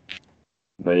 Nice.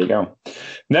 There you go.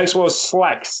 Next was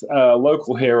Slacks, a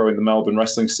local hero in the Melbourne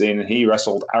wrestling scene, and he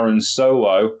wrestled Aaron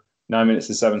Solo, 9 minutes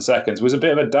and 7 seconds. It was a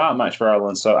bit of a dark match for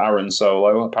Aaron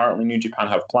Solo. Apparently New Japan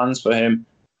have plans for him.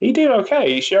 He did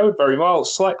okay. He showed very well.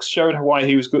 Slacks showed why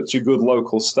he was such a good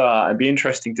local star. It'd be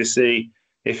interesting to see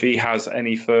if he has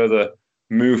any further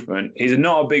movement. He's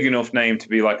not a big enough name to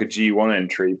be like a G1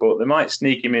 entry, but they might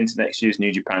sneak him into next year's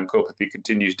New Japan Cup if he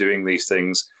continues doing these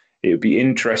things. It would be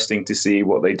interesting to see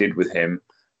what they did with him.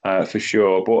 For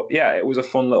sure. But yeah, it was a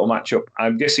fun little matchup.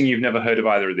 I'm guessing you've never heard of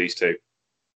either of these two.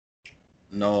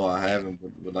 No, I haven't.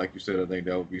 But like you said, I think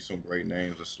that would be some great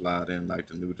names to slide in, like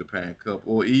the New Japan Cup,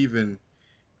 or even,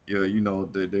 they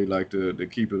like to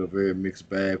keep it a very mixed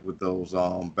bag with those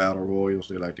battle royals.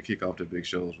 They like to kick off the big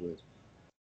shows with.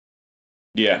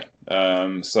 Yeah.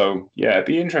 So yeah, it'd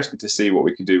be interesting to see what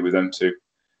we can do with them too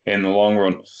in the long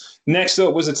run. Next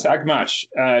up was a tag match.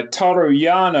 Toru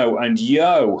Yano and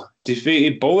Yo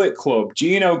defeated Bullet Club.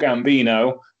 Gino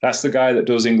Gambino, that's the guy that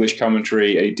does English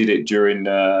commentary. He did it during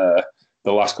the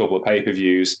last couple of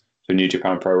pay-per-views for New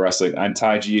Japan Pro Wrestling, and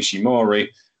Taiji Ishimori.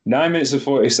 9 minutes and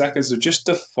 40 seconds of just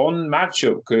a fun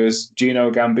matchup because Gino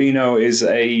Gambino is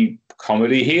a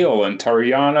comedy heel and Toru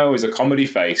Yano is a comedy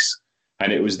face.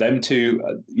 And it was them two,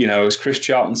 as Chris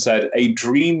Charlton said, a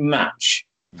dream match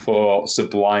for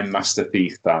Sublime Master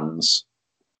Thief fans.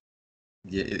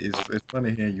 Yeah, it's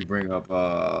funny hearing you bring up,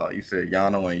 you said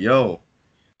Yano and Yo.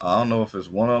 I don't know if it's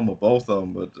one of them or both of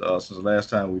them, but since the last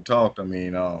time we talked, I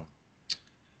mean,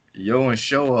 Yo and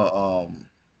Showa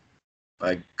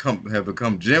have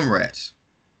become gym rats.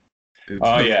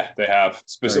 Oh yeah, they have.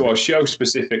 Sho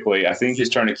specifically, I think he's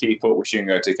trying to keep up with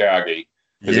Shingo Takagi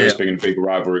because there's been a big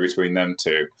rivalry between them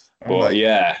two. But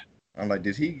I'm like,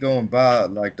 did he go and buy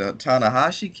like the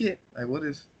Tanahashi kit? Like, what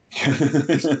is?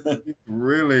 He's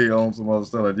really on some other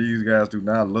stuff. Like, these guys do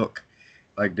not look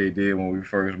like they did when we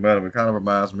first met them. It kind of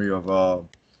reminds me of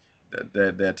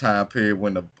that time period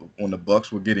when the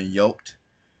Bucks were getting yoked.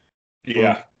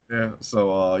 Yeah. Yeah.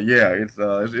 So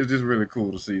it's just really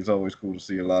cool to see. It's always cool to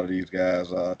see a lot of these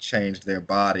guys change their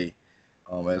body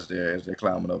as they're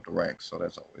climbing up the ranks. So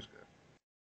that's always good.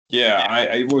 Yeah,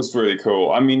 it was really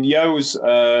cool. I mean, Yo's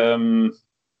going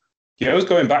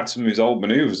back to his old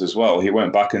maneuvers as well. He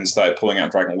went back and started pulling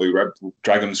out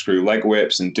Dragon Screw leg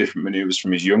whips and different maneuvers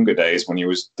from his younger days when he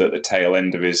was at the tail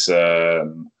end of his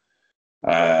young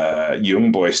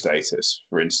boy status,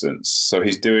 for instance. So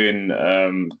he's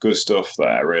doing good stuff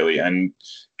there, really, and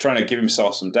trying to give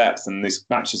himself some depth. And these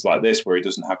matches like this, where he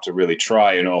doesn't have to really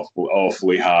try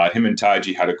awfully hard. Him and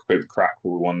Taiji had a quick crack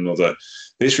with one another.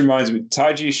 This reminds me,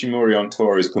 Taiji Ishimori on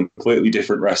tour is a completely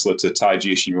different wrestler to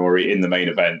Taiji Ishimori in the main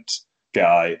event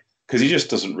guy, because he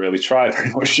just doesn't really try very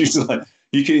much. He's one of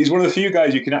the few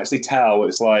guys you can actually tell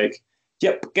it's like,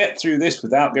 yep, get through this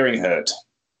without getting hurt,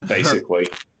 basically.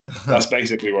 That's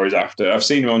basically what he's after. I've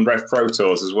seen him on Rev Pro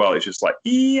Tours as well. It's just like,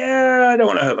 yeah, I don't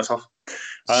want to hurt myself.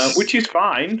 Which is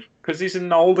fine, because he's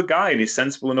an older guy and he's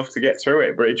sensible enough to get through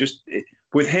it. But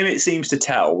with him, it seems to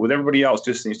tell. With everybody else,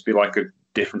 just seems to be like a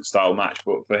different style match.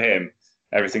 But for him,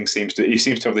 he seems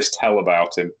to have this tell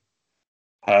about him.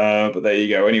 But there you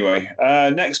go. Anyway,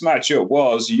 next matchup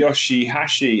was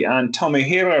Yoshihashi and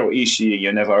Tomohiro Ishii,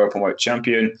 your never openweight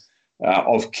champion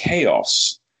of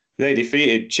Chaos. They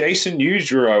defeated Jason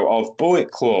Yujiro of Bullet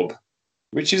Club,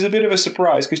 which is a bit of a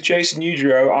surprise because Jason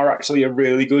Yujiro are actually a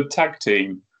really good tag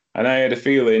team. And I had a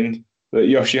feeling that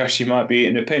Yoshihashi might be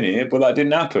eating a pin here, but that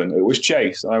didn't happen. It was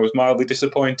Chase, and I was mildly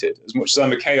disappointed. As much as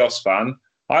I'm a Chaos fan,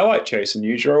 I like Chase and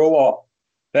Yujiro a lot.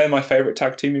 They're my favourite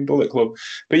tag team in Bullet Club.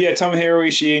 But yeah, Tomohiro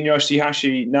Ishii and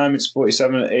Yoshihashi, 9 minutes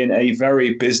 47, in a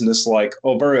very business-like,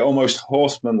 or very almost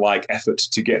horseman-like effort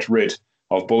to get rid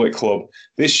of Bullet Club.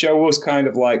 This show was kind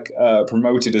of like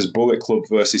promoted as Bullet Club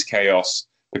versus Chaos,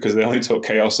 because they only took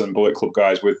Chaos and Bullet Club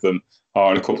guys with them,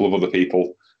 and a couple of other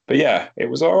people. But yeah, it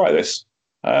was all right, this.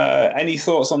 Any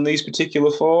thoughts on these particular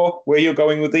four? Where you're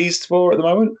going with these four at the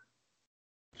moment?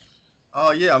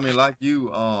 Yeah, I mean, like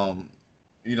you, I've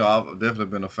definitely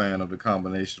been a fan of the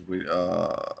combination with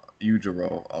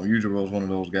Yujiro. Yujiro is one of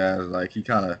those guys, like, he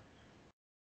gets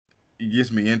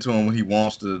me into him when he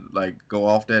wants to, like, go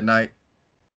off that night.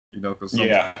 Because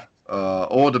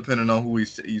or depending on who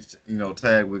he's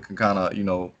tagged with can kind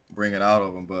of, bring it out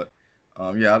of him. But,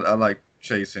 I like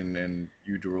Chase and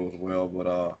Yujiro as well.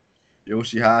 But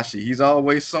Yoshihashi, he's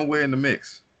always somewhere in the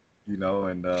mix, and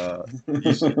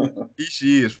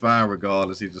Ishii is fine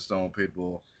regardless. He's a stone pit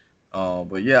bull.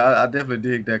 But yeah, I definitely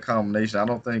dig that combination. I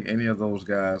don't think any of those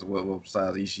guys, well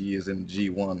besides Ishii, is in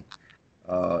G1.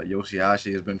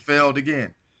 Yoshihashi has been failed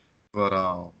again. But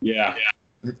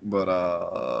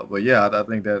But yeah, I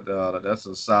think that that's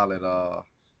a solid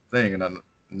thing. And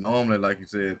normally, like you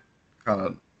said, kind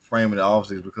of framing it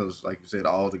obviously because, like you said,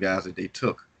 all the guys that they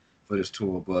took for this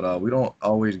tour. But we don't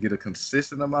always get a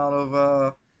consistent amount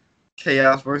of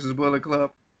Chaos versus Bullet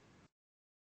Club.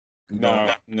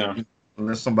 No.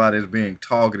 Unless somebody is being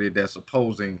targeted that's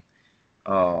opposing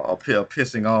or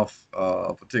pissing off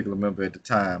a particular member at the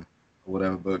time or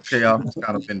whatever. But Chaos has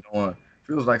kind of been doing.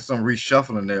 Feels like some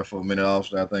reshuffling there for a minute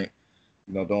also, I think,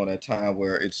 during that time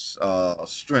where its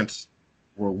strengths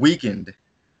were weakened,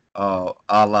 a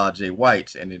la Jay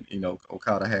White, and then,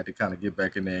 Okada had to kind of get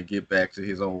back in there and get back to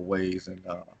his old ways and,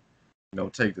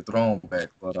 take the throne back.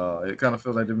 But it kind of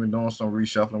feels like they've been doing some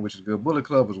reshuffling, which is good. Bullet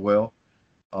Club as well,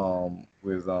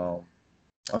 with, I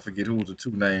forget who was the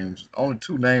two names. Only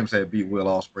two names had beat Will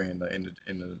Ospreay in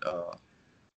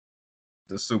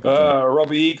the Super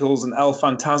Robbie Eagles and El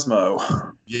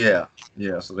Fantasmo. Yeah.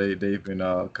 So they've been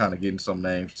kind of getting some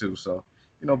names too. So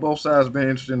both sides have been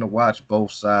interesting to watch.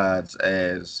 Both sides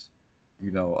as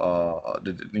God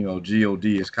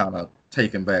is kind of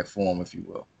taking back form, if you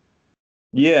will.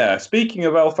 Yeah. Speaking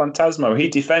of El Fantasmo, he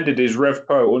defended his Rev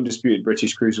Pro Undisputed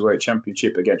British Cruiserweight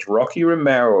Championship against Rocky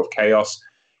Romero of Chaos,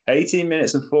 18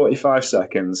 minutes and 45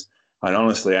 seconds. And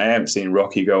honestly, I haven't seen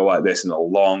Rocky go like this in a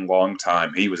long, long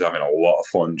time. He was having a lot of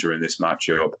fun during this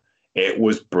matchup. It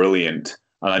was brilliant.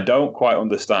 And I don't quite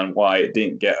understand why it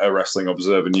didn't get a Wrestling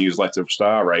Observer newsletter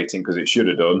star rating, because it should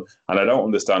have done. And I don't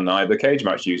understand why the Cage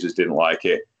Match users didn't like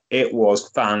it. It was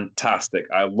fantastic.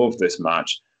 I love this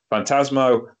match.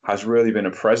 Fantasmo has really been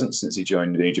a presence since he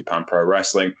joined New Japan Pro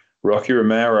Wrestling. Rocky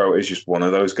Romero is just one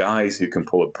of those guys who can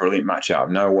pull a brilliant match out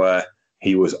of nowhere.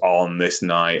 He was on this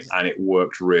night, and it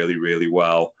worked really, really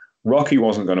well. Rocky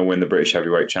wasn't going to win the British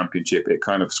Heavyweight Championship. It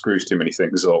kind of screws too many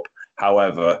things up.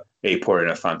 However, he put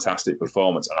in a fantastic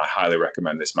performance, and I highly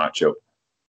recommend this matchup.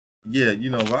 Yeah,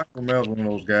 Rocky Romero is one of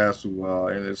those guys who,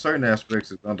 in certain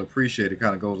aspects, is underappreciated.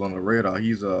 Kind of goes on the radar.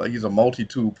 He's a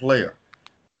multi-tool player.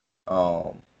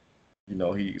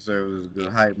 He serves as a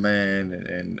good hype man,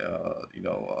 and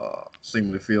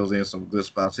seemingly fills in some good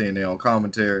spots here and there on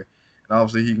commentary. And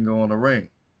obviously, he can go in the ring.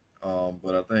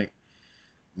 But I think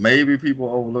maybe people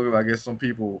overlook him. I guess some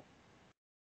people,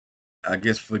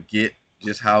 forget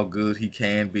just how good he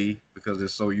can be because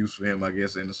it's so used for him, I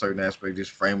guess, in a certain aspect,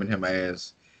 just framing him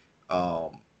as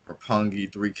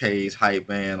Roppongi 3K's hype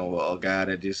man or a guy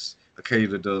that just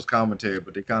occasionally does commentary.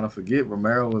 But they kind of forget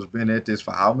Romero has been at this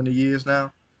for how many years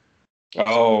now?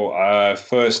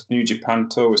 First New Japan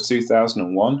tour was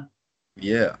 2001.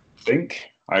 Yeah. I think.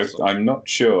 I'm not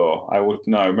sure. I would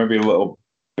know. Maybe a little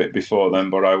bit before then,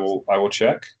 but I will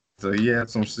check. So he had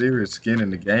some serious skin in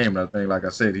the game. And I think, like I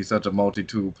said, he's such a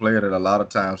multi-tool player that a lot of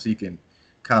times he can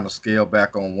kind of scale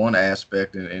back on one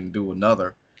aspect and do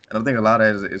another. And I think a lot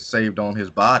of that is saved on his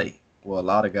body. Well, a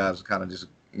lot of guys kind of just,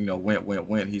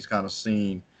 went. He's kind of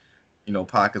seen,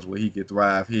 pockets where he could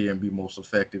thrive here and be most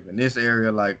effective in this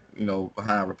area, like,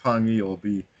 behind Roppongi, or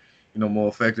be, more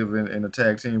effective in a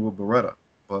tag team with Beretta.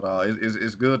 But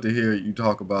it's good to hear you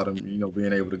talk about him,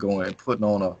 being able to go in and putting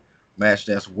on a match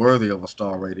that's worthy of a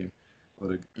star rating.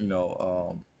 But,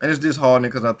 and it's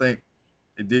disheartening because I think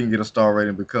it didn't get a star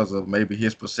rating because of maybe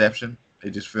his perception. They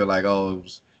just feel like,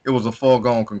 it was a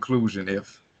foregone conclusion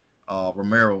if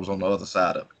Romero was on the other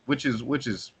side of it, which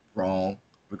is wrong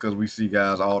because we see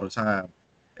guys all the time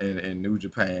in New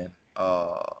Japan,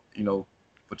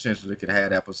 potentially could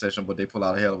have that possession, but they pull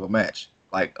out a hell of a match,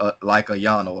 like a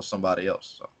Yano or somebody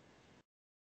else. So.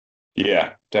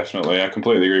 Yeah, definitely. I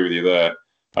completely agree with you there.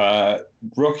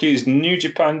 Rocky's New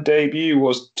Japan debut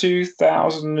was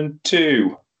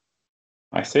 2002,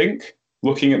 I think.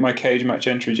 Looking at my cage match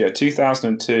entries,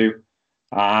 2002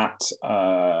 at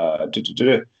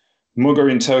Mugger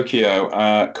in Tokyo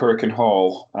at Kurikan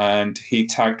Hall, and he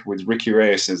tagged with Ricky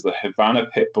Reyes as the Havana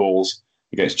Pitbulls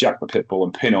against Jack the Pitbull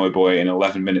and Pinoy Boy in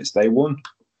 11 minutes. They won.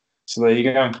 So there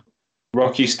you go.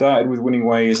 Rocky started with winning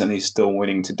ways, and he's still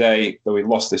winning today, though he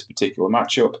lost this particular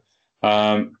matchup.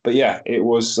 But yeah, it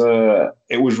was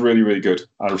really, really good.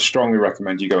 I would strongly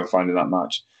recommend you go and find that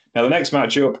match. Now, the next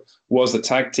matchup was the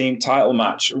tag team title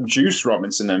match. Juice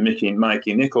Robinson and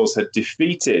Mikey Nichols had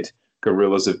defeated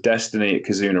Gorillas of Destiny at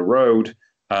Kizuna Road,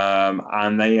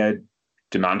 and they had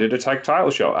demanded a tag title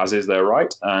shot, as is their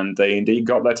right, and they indeed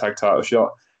got their tag title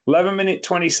shot. 11 minutes,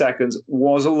 20 seconds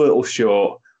was a little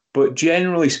short, but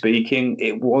generally speaking,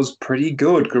 it was pretty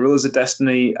good. Gorillas of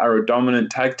Destiny are a dominant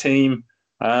tag team,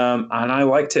 and I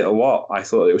liked it a lot. I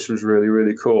thought it was really,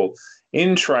 really cool.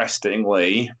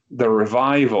 Interestingly, the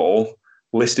Revival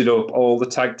listed up all the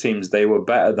tag teams they were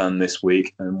better than this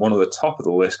week, and one of the top of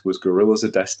the list was Gorillas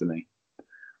of Destiny.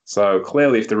 So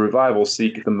clearly, if the Revival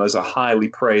seek them as a highly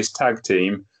praised tag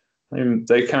team,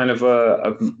 they kind of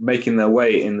are making their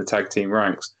way in the tag team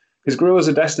ranks. Because Gorillas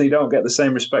of Destiny don't get the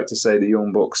same respect as, say, the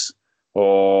Young Bucks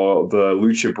or the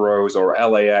Lucha Bros or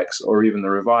LAX or even the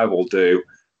Revival do.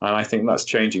 And I think that's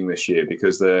changing this year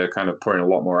because they're kind of putting a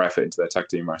lot more effort into their tag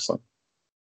team wrestling.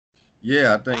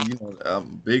 Yeah, I think,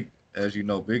 big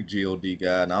GOD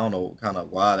guy, and I don't know kind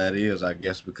of why that is, I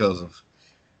guess, because of,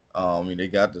 they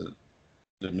got the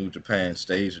New Japan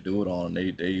stage to do it on.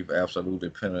 They've absolutely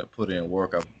put in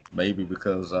work. Maybe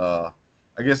because, I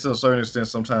guess to a certain extent,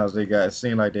 sometimes it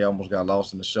seemed like they almost got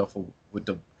lost in the shuffle with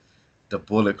the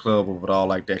Bullet Club of it all.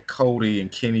 Like that Cody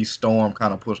and Kenny Storm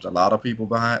kind of pushed a lot of people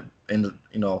behind, in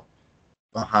the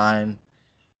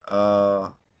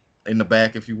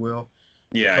back, if you will.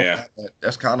 Yeah.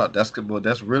 That's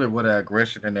really where the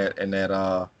aggression and that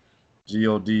God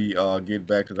get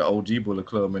back to the OG Bullet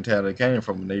Club mentality came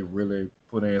from. And they really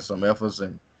put in some efforts,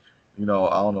 and I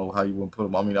don't know how you wouldn't put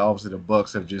them. I mean, obviously the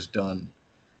Bucks have just done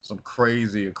some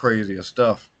crazier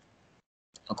stuff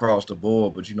across the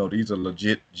board, but these are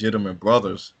legitimate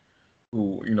brothers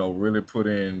who really put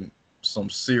in some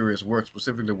serious work,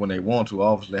 specifically when they want to.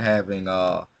 Obviously having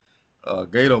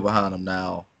Gato behind them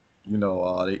now.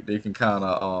 They can kind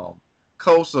of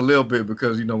coast a little bit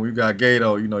because when you got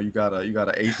Gato, you got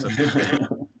an ace.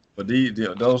 But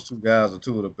those two guys are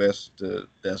two of the best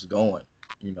that's going.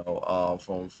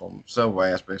 From several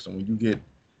aspects. And when you get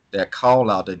that call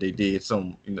out that they did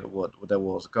what that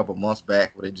was a couple months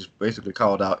back, where they just basically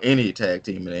called out any tag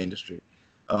team in the industry,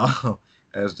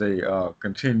 as they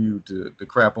continue to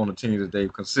crap on the teams that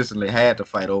they've consistently had to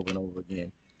fight over and over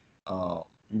again.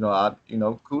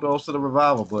 Kudos to the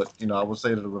Revival, but I would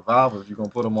say to the Revival, if you're gonna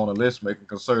put them on a list, make a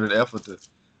concerted effort to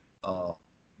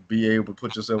be able to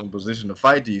put yourself in position to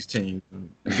fight these teams and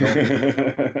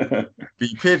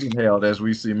be pigeonholed, as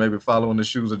we see, maybe following the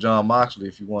shoes of John Moxley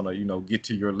if you want to, get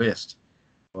to your list.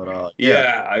 But I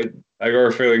got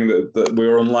a feeling that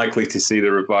we're unlikely to see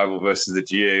the Revival versus the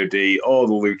GOD or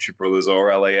the Lucha Brothers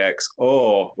or LAX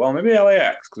or, well, maybe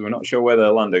LAX because we're not sure where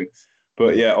they're landing.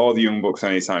 But yeah, or the Young Bucks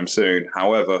anytime soon.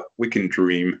 However, we can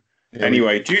dream. Yeah,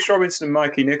 Anyway, Juice Robinson and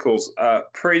Mikey Nichols,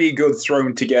 pretty good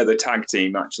thrown together tag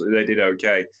team, actually. They did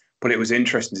okay. But it was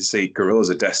interesting to see Gorillas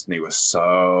of Destiny was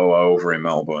so over in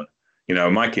Melbourne. You know,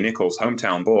 Mikey Nichols,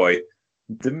 hometown boy,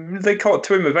 they caught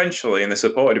to him eventually and they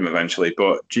supported him eventually,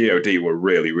 but GOD were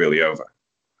really, really over.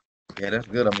 Yeah, that's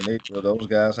good. I mean, those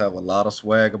guys have a lot of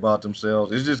swag about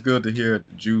themselves. It's just good to hear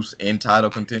Juice in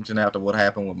title contention after what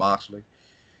happened with Moxley.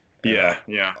 And,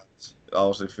 Yeah. It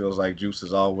also feels like Juice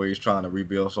is always trying to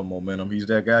rebuild some momentum. He's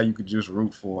that guy you could just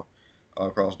root for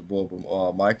across the board.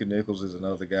 But Mikey Nichols is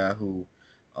another guy who,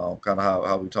 kind of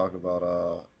how we talked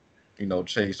about,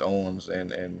 Chase Owens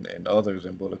and others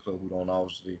in Bullet Club who don't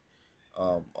obviously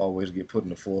always get put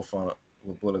in the forefront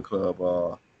with Bullet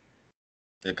Club.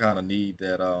 They kind of need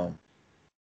that.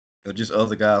 Just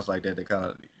other guys like that kind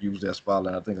of use that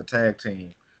spotlight. I think a tag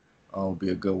team would be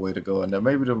a good way to go, and then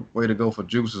maybe the way to go for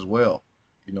Juice as well.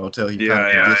 Until he kind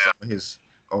of get some of his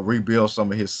or rebuild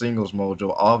some of his singles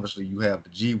mojo. Obviously, you have the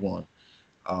G1,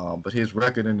 but his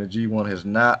record in the G1 has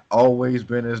not always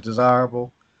been as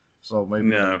desirable. So maybe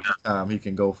next time he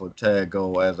can go for tag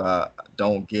goal. As I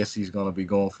don't guess he's going to be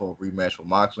going for a rematch with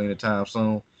Moxley anytime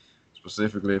soon.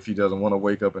 Specifically, if he doesn't want to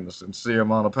wake up in a sincere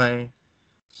amount of pain.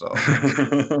 So.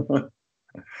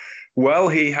 Well,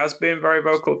 he has been very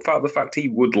vocal about the fact he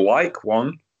would like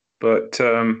one, but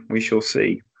we shall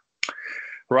see.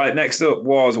 Right, next up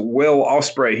was Will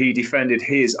Ospreay. He defended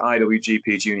his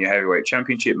IWGP Junior Heavyweight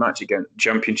Championship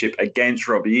against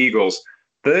Robbie Eagles.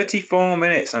 34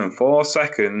 minutes and 4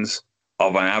 seconds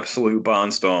of an absolute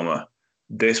barnstormer.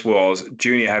 This was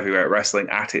Junior Heavyweight Wrestling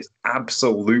at its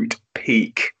absolute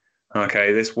peak.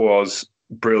 Okay, this was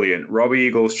brilliant. Robbie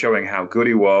Eagles showing how good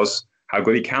he was, how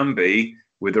good he can be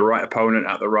with the right opponent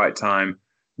at the right time.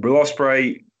 Will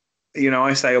Ospreay,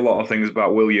 I say a lot of things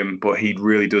about William, but he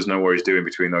really does know what he's doing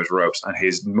between those ropes. And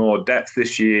he's more depth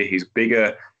this year. He's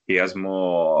bigger. He has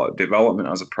more development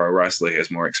as a pro wrestler. He has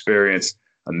more experience.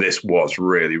 And this was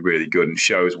really, really good and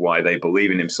shows why they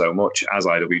believe in him so much as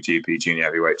IWGP Junior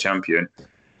Heavyweight Champion.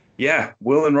 Yeah,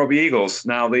 Will and Robbie Eagles.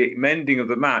 Now, the ending of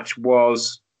the match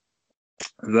was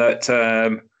that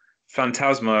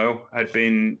Phantasmo had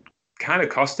been kind of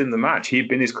costing the match. He'd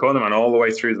been his cornerman all the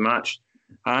way through the match.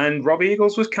 And Robbie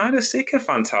Eagles was kind of sick of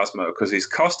Phantasmo because he's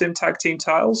cost him tag team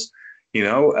titles.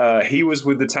 He was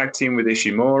with the tag team with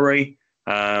Ishimori,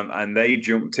 and they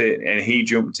jumped in, and he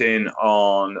jumped in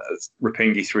on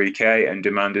Roppongi 3K and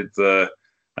demanded the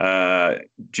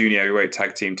junior heavyweight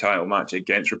tag team title match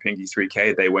against Roppongi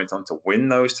 3K. They went on to win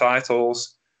those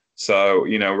titles. So,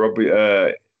 Robbie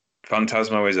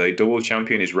Phantasmo is a double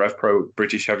champion. He's Rev Pro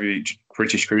British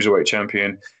Cruiserweight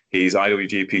champion. He's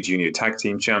IWGP Junior Tag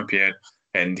Team champion.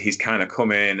 And he's kind of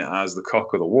come in as the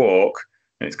cock of the walk.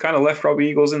 And it's kind of left Robbie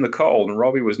Eagles in the cold. And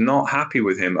Robbie was not happy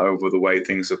with him over the way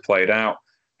things have played out.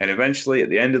 And eventually, at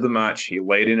the end of the match, he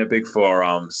laid in a big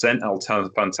forearm, sent El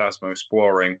Phantasmo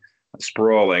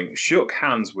sprawling, shook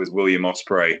hands with William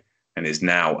Ospreay, and is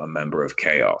now a member of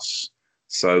Chaos.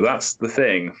 So that's the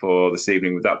thing for this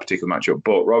evening with that particular matchup.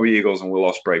 But Robbie Eagles and Will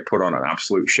Ospreay put on an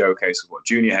absolute showcase of what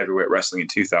junior heavyweight wrestling in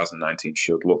 2019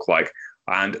 should look like.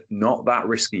 And not that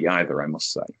risky either, I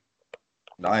must say.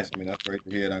 Nice. I mean, that's great to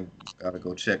hear. I got to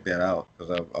go check that out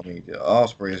because,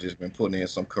 Ospreay has just been putting in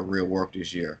some career work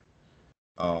this year.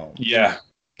 Yeah,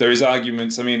 there is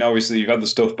arguments. I mean, obviously, you've had the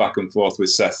stuff back and forth with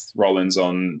Seth Rollins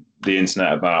on the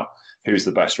internet about who's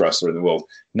the best wrestler in the world.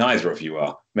 Neither of you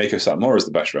are. Meiko Satomura is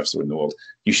the best wrestler in the world.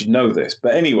 You should know this.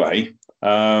 But anyway,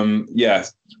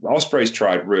 Ospreay's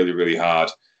tried really, really hard.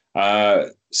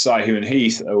 Cy-Human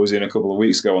Heath was in a couple of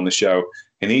weeks ago on the show,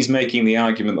 and he's making the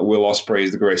argument that Will Ospreay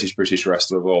is the greatest British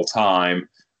wrestler of all time.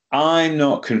 I'm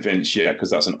not convinced yet because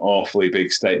that's an awfully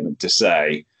big statement to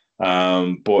say,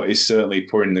 but he's certainly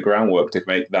putting the groundwork to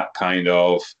make that kind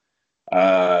of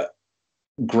groundbreaking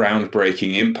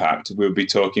impact. We'll be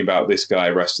talking about this guy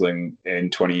wrestling in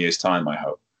 20 years' time, I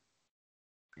hope.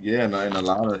 Yeah, and a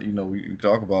lot of, we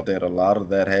talk about that. A lot of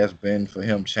that has been for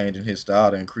him changing his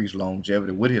style to increase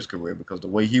longevity with his career because the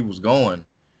way he was going,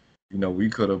 we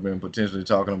could have been potentially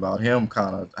talking about him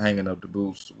kind of hanging up the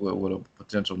boots with a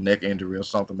potential neck injury or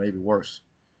something, maybe worse.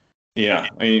 Yeah,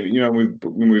 I mean,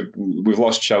 we've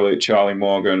lost Charlie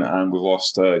Morgan and we've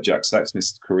lost Jack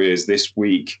Saxon's careers this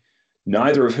week.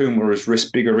 Neither of whom were as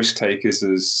bigger risk takers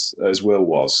as Will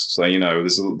was. So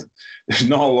there's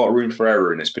not a lot of room for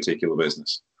error in this particular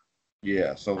business.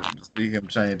 Yeah, so to see him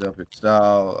change up his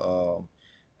style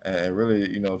and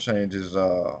really, change his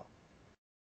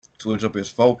switch up his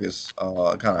focus.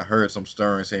 Kind of heard some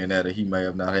stirrings saying that he may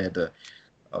have not had the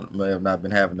may have not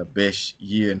been having the best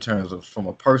year in terms of from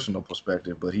a personal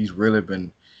perspective, but he's really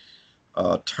been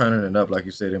turning it up, like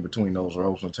you said, in between those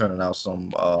ropes and turning out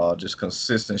some just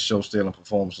consistent show-stealing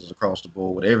performances across the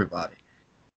board with everybody.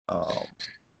 Um,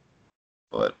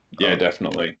 but yeah,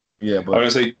 definitely. Yeah, but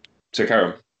honestly, to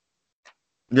Karen.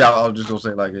 Yeah, I was just gonna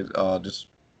say like it. Just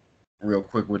real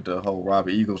quick with the whole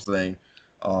Robbie Eagles thing.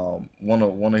 One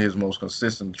of his most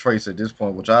consistent traits at this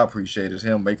point, which I appreciate, is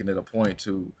him making it a point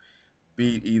to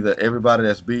beat either everybody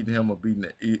that's beating him or beating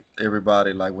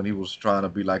everybody. Like when he was trying to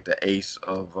be like the ace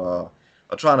of, or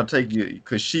trying to take you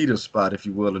Kushida's spot, if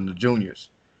you will, in the juniors.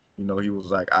 You know, he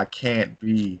was like, I can't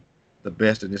be the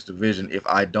best in this division if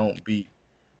I don't beat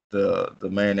the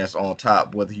man that's on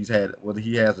top, whether he has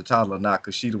the title or not.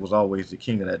 Kushida was always the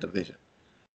king of that division.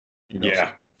 You know,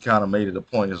 yeah. So kind of made it a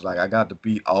point. It's like I got to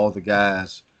beat all the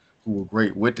guys who were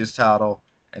great with this title,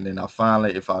 and then I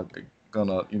finally, if I'm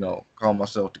gonna, call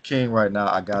myself the king right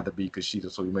now, I got to beat Kushida.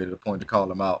 So he made it a point to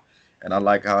call him out, and I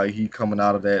like how he coming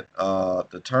out of that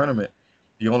the tournament.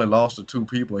 He only lost to two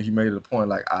people, and he made it a point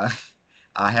like I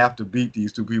have to beat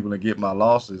these two people and get my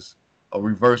losses or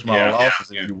reverse my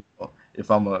losses if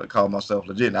I'm gonna call myself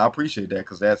legit. And I appreciate that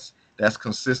because that's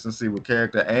consistency with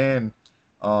character and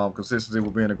consistency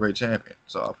with being a great champion.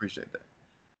 So I appreciate that.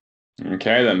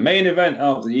 Okay, the main event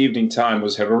of the evening time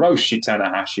was Hiroshi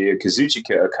Tanahashi and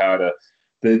Kazuchika Okada,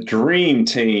 the dream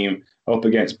team up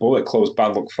against Bullet Club's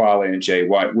Bad Luck Fale and Jay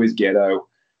White with Gedo.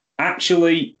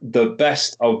 Actually, the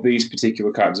best of these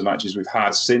particular kinds of matches we've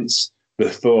had since the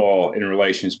thaw in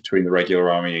relations between the regular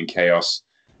army and Chaos.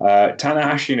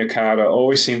 Tanahashi and Okada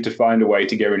always seem to find a way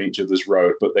to go in each other's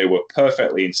road, but they were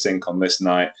perfectly in sync on this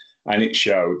night, and it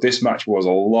showed. This match was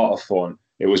a lot of fun.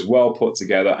 It was well put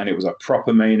together, and it was a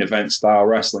proper main event style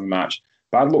wrestling match.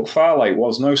 Bad Luck Fale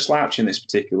was no slouch in this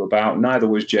particular bout. Neither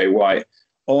was Jay White.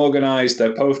 Organized,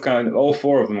 they're both all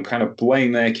four of them kind of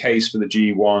blame their case for the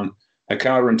G1.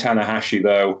 Okada and Tanahashi,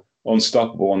 though,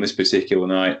 unstoppable on this particular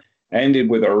night. Ended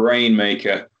with a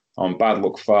rainmaker on Bad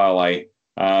Luck Fale.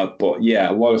 But yeah,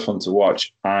 a lot of fun to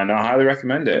watch, and I highly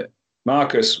recommend it.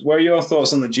 Marcus, what are your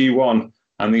thoughts on the G1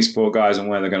 and these four guys and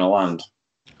where they're going to land?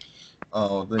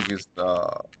 I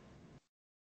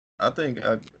think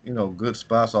good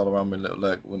spots all around me.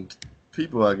 Like when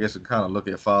people, I guess, kind of look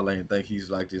at Fale and think he's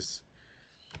like this,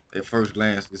 at first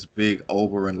glance, this big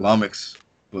Ober and Lummox.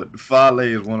 But Fale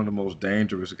is one of the most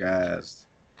dangerous guys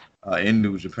in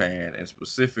New Japan, and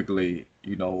specifically,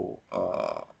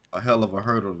 a hell of a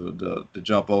hurdle to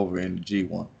jump over in the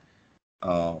G1.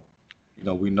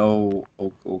 We know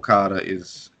Okada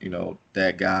is,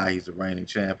 that guy. He's the reigning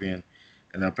champion.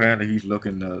 And apparently he's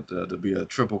looking to be a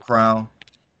triple crown,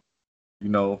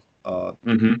 taking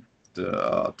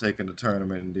the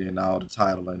tournament and then now the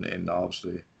title and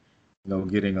obviously,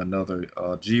 getting another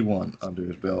G1 under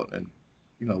his belt. And,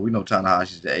 we know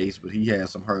Tanahashi's the ace, but he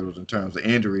has some hurdles in terms of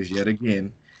injuries yet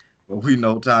again. But we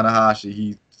know Tanahashi,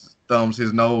 he thumbs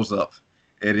his nose up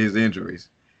at his injuries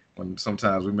when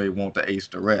sometimes we may want the ace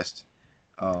to rest.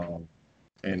 And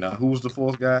who's the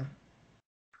fourth guy?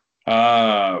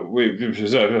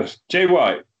 Jay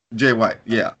White. Jay White,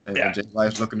 yeah. And Jay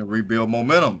White's looking to rebuild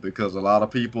momentum because a lot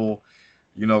of people,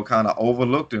 kind of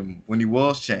overlooked him when he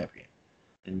was champion.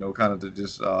 Kind of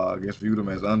just, I guess, viewed him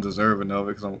as undeserving of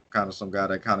it because I'm kind of some guy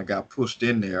that kind of got pushed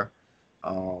in there.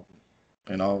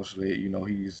 And obviously,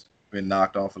 he's been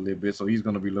knocked off a little bit, so he's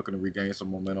going to be looking to regain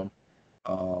some momentum.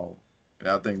 And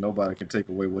I think nobody can take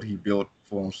away what he built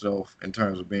for himself in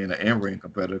terms of being an in-ring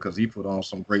competitor because he put on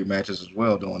some great matches as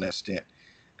well during that stint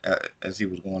as he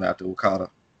was going after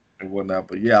Okada and whatnot.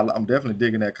 But yeah, I'm definitely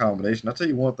digging that combination. I'll tell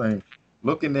you one thing,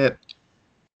 looking at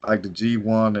like the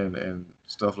G1 and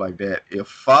stuff like that, if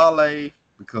Fale,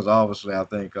 because obviously I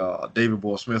think David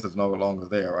Boy Smith is no longer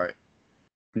there, right?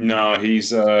 No, he's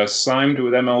signed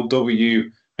with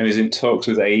MLW and is in talks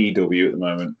with AEW at the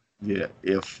moment. Yeah,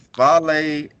 if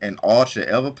Fale and Archer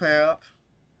ever pair up,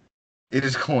 it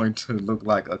is going to look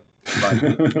like old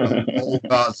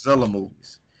Godzilla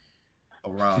movies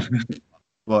around.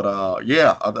 But I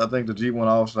think the G1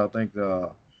 also, I think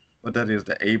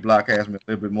the A block has me a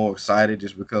little bit more excited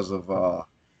just because of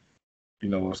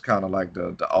it's kind of like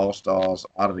the All Stars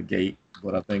out of the gate.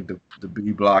 But I think the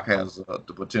B block has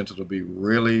the potential to be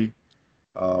really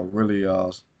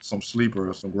some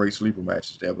great sleeper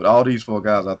matches there. But all these four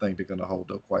guys, I think they're going to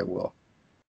hold up quite well.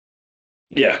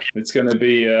 Yeah, it's going to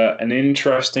be an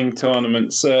interesting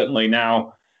tournament, certainly.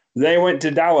 Now, they went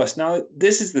to Dallas. Now,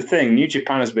 this is the thing. New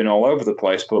Japan has been all over the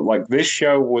place, but like this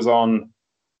show was on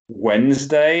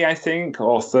Wednesday, I think,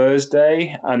 or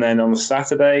Thursday. And then on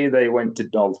Saturday, they went to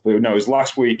it was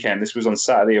last weekend. This was on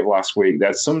Saturday of last week. They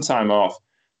had some time off.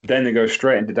 Then they go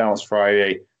straight into Dallas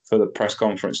Friday for the press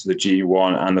conference to the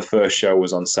G1, and the first show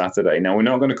was on Saturday. Now, we're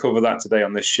not going to cover that today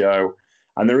on this show,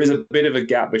 and there is a bit of a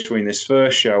gap between this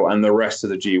first show and the rest of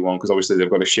the G1, because obviously they've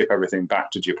got to ship everything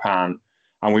back to Japan,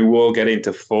 and we will get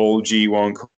into full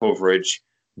G1 coverage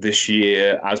this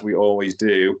year, as we always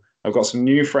do. I've got some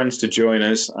new friends to join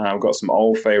us. I've got some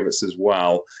old favourites as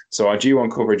well. So our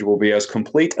G1 coverage will be as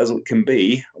complete as it can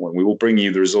be. We will bring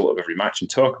you the result of every match and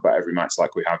talk about every match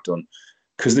like we have done,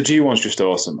 because the G1's just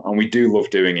awesome, and we do love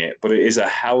doing it. But it is a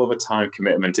hell of a time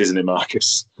commitment, isn't it,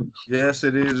 Marcus? Yes,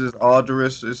 it is. It's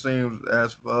arduous, it seems,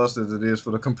 as for us as it is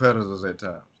for the competitors at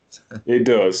times. It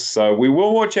does. So we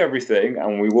will watch everything,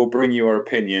 and we will bring you our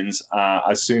opinions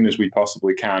as soon as we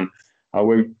possibly can.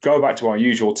 We go back to our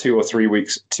usual 2 or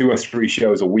 3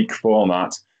 shows a week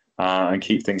format and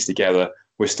keep things together.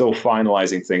 We're still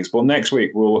finalizing things, but next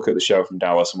week we'll look at the show from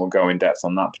Dallas and we'll go in depth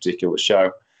on that particular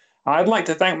show. I'd like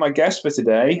to thank my guest for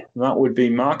today. That would be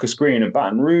Marcus Green of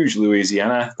Baton Rouge,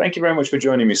 Louisiana. Thank you very much for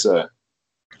joining me, sir.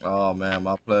 Oh, man,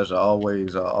 my pleasure.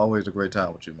 Always a great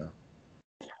time with you, man.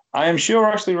 I am sure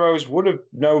Ashley Rose would have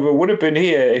been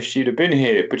here if she'd have been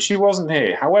here, but she wasn't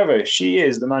here. However, she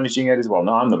is the managing editor. Well,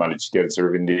 no, I'm the managing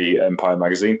editor of Indie Empire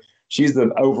magazine. She's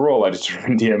the overall editor of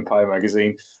Indie Empire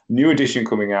magazine. New edition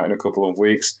coming out in a couple of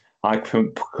weeks. I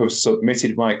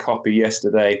submitted my copy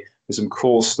yesterday. There's some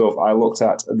cool stuff. I looked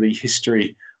at the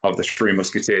history of the Three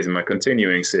Musketeers in my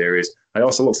continuing series. I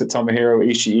also looked at Tomohiro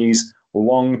Ishii's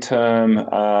long-term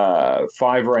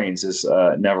 5 reigns as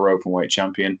never openweight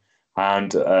champion,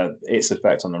 and its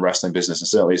effect on the wrestling business, and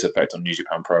certainly its effect on New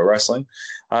Japan Pro Wrestling.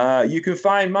 You can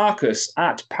find Marcus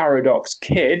at Paradox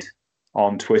Kid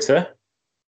on Twitter.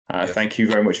 Yes. Thank you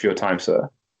very much for your time, sir.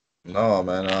 No,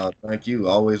 man. Thank you.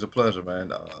 Always a pleasure,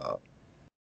 man. I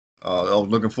was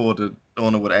looking forward to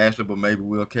doing it with Ashley, but maybe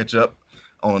we'll catch up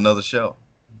on another show.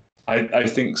 I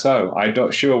think so. I'm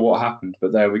not sure what happened,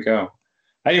 but there we go.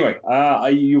 Anyway,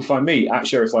 you'll find me at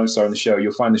Sheriff Lone Star on the show.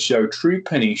 You'll find the show True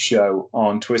Penny Show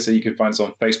on Twitter. You can find us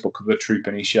on Facebook, The True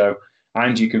Penny Show.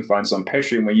 And you can find us on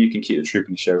Patreon, where you can keep the True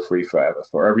Penny Show free forever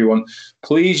for everyone.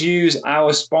 Please use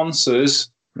our sponsors.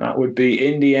 That would be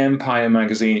Indie Empire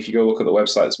magazine. If you go look at the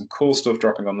website, there's some cool stuff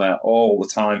dropping on there all the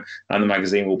time. And the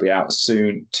magazine will be out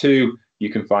soon too. You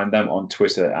can find them on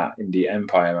Twitter at Indie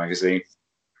Empire magazine.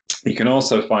 You can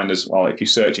also find us, well, if you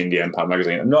search Indie Empire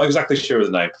magazine, I'm not exactly sure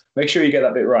of the name. Make sure you get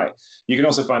that bit right. You can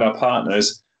also find our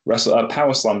partners,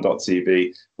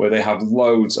 Powerslam.tv, where they have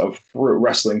loads of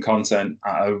wrestling content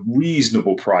at a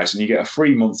reasonable price. And you get a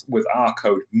free month with our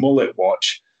code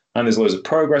MulletWatch. And there's loads of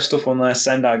Progress stuff on there,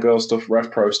 Sendai Girl stuff, Rev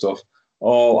Pro stuff,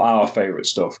 all our favorite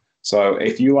stuff. So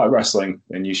if you like wrestling,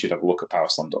 then you should have a look at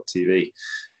Powerslam.tv.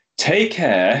 Take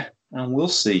care, and we'll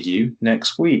see you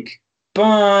next week.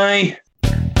 Bye.